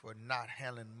for not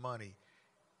handling money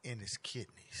in his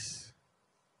kidneys.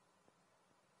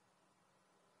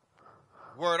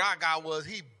 Word I got was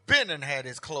he been and had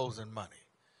his closing money.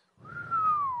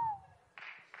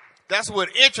 That's with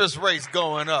interest rates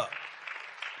going up.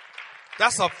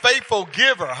 That's a faithful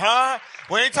giver, huh?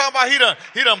 We ain't talking about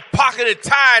he done pocketed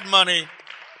tithe money.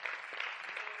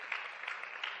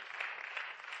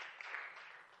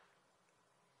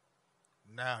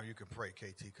 Now you can pray,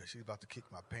 KT, because she's about to kick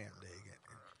my pant leg in.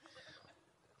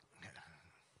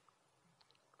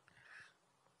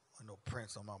 No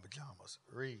prints on my pajamas.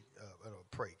 Pray,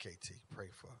 KT. Pray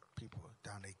for people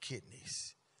down their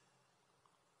kidneys.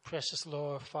 Precious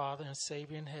Lord, Father and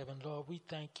Savior in heaven, Lord, we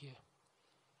thank you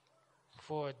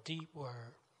for a deep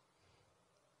word.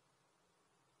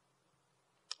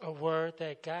 A word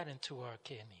that got into our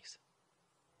kidneys.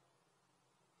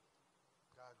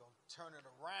 God gonna turn it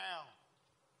around.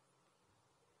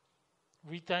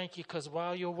 We thank you because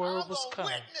while your word was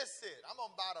coming, witness it. I'm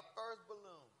gonna buy the first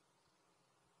balloon.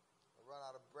 I run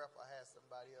out of breath. I had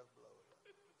somebody else blow it up.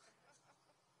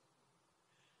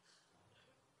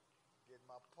 Get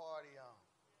my party on.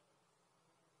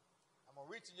 I'm gonna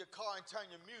reach in your car and turn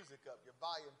your music up. Your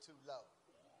volume too low.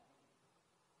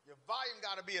 Your volume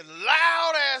got to be as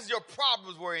loud as your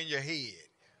problems were in your head.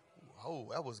 Oh,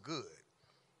 that was good.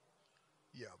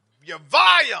 Your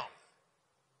volume.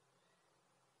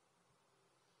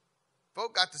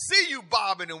 Folk got to see you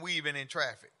bobbing and weaving in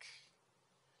traffic,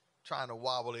 trying to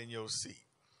wobble in your seat.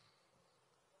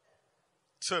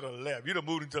 To the left. You done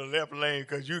moved into the left lane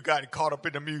because you got caught up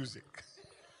in the music.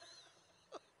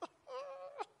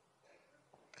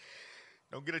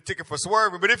 Don't get a ticket for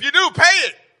swerving, but if you do, pay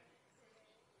it.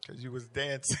 Because you was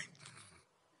dancing.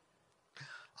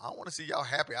 I want to see y'all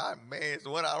happy. It's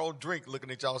when I don't drink looking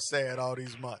at y'all sad all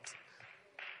these months.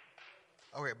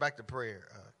 Okay, back to prayer,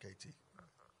 KT.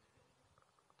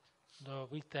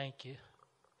 Lord, we thank you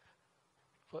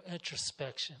for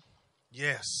introspection.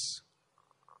 Yes.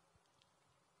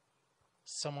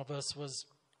 Some of us was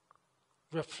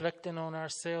reflecting on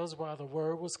ourselves while the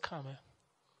word was coming.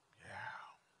 Yeah.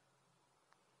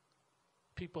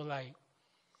 People like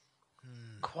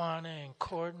Quana and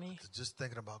Courtney. Just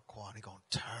thinking about Quana, he gonna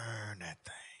turn that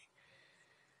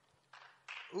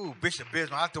thing. Ooh, Bishop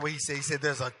Bismarck, I like the way he said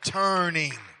there's a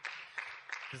turning.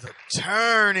 There's a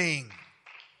turning.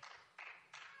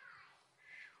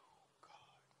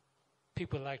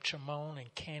 People like Tremone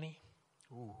and Kenny.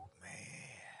 Ooh, man.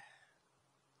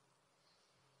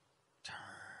 Turn.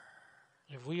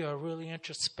 If we are really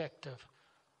introspective,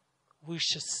 we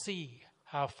should see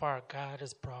how far God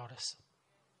has brought us.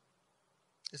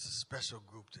 It's a special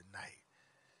group tonight.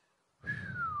 Whew.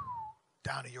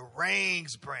 Down to your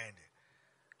reins, Brandon.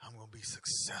 I'm going to be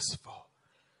successful.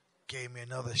 Gave me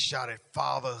another shot at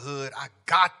fatherhood. I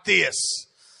got this.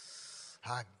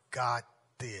 I got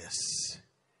this.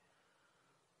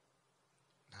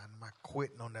 I'm not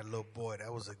quitting on that little boy.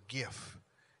 That was a gift.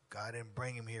 God didn't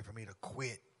bring him here for me to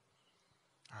quit.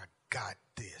 I got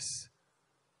this.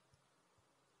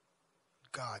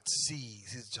 God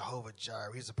sees. He's Jehovah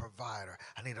Jireh. He's a provider.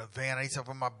 I need a van. I need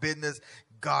something for my business.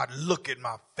 God, look at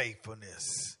my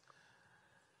faithfulness.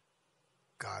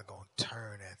 God going to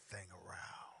turn that thing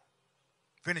around.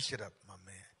 Finish it up, my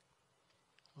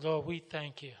man. Lord, we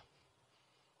thank you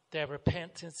that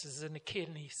repentance is in the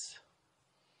kidneys.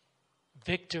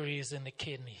 Victory is in the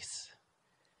kidneys.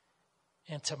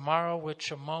 And tomorrow with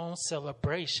Tremone's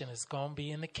celebration is going to be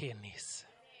in the kidneys.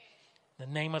 In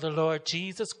the name of the Lord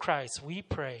Jesus Christ, we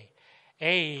pray.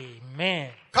 Amen.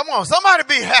 Come on, somebody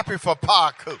be happy for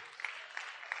Parku.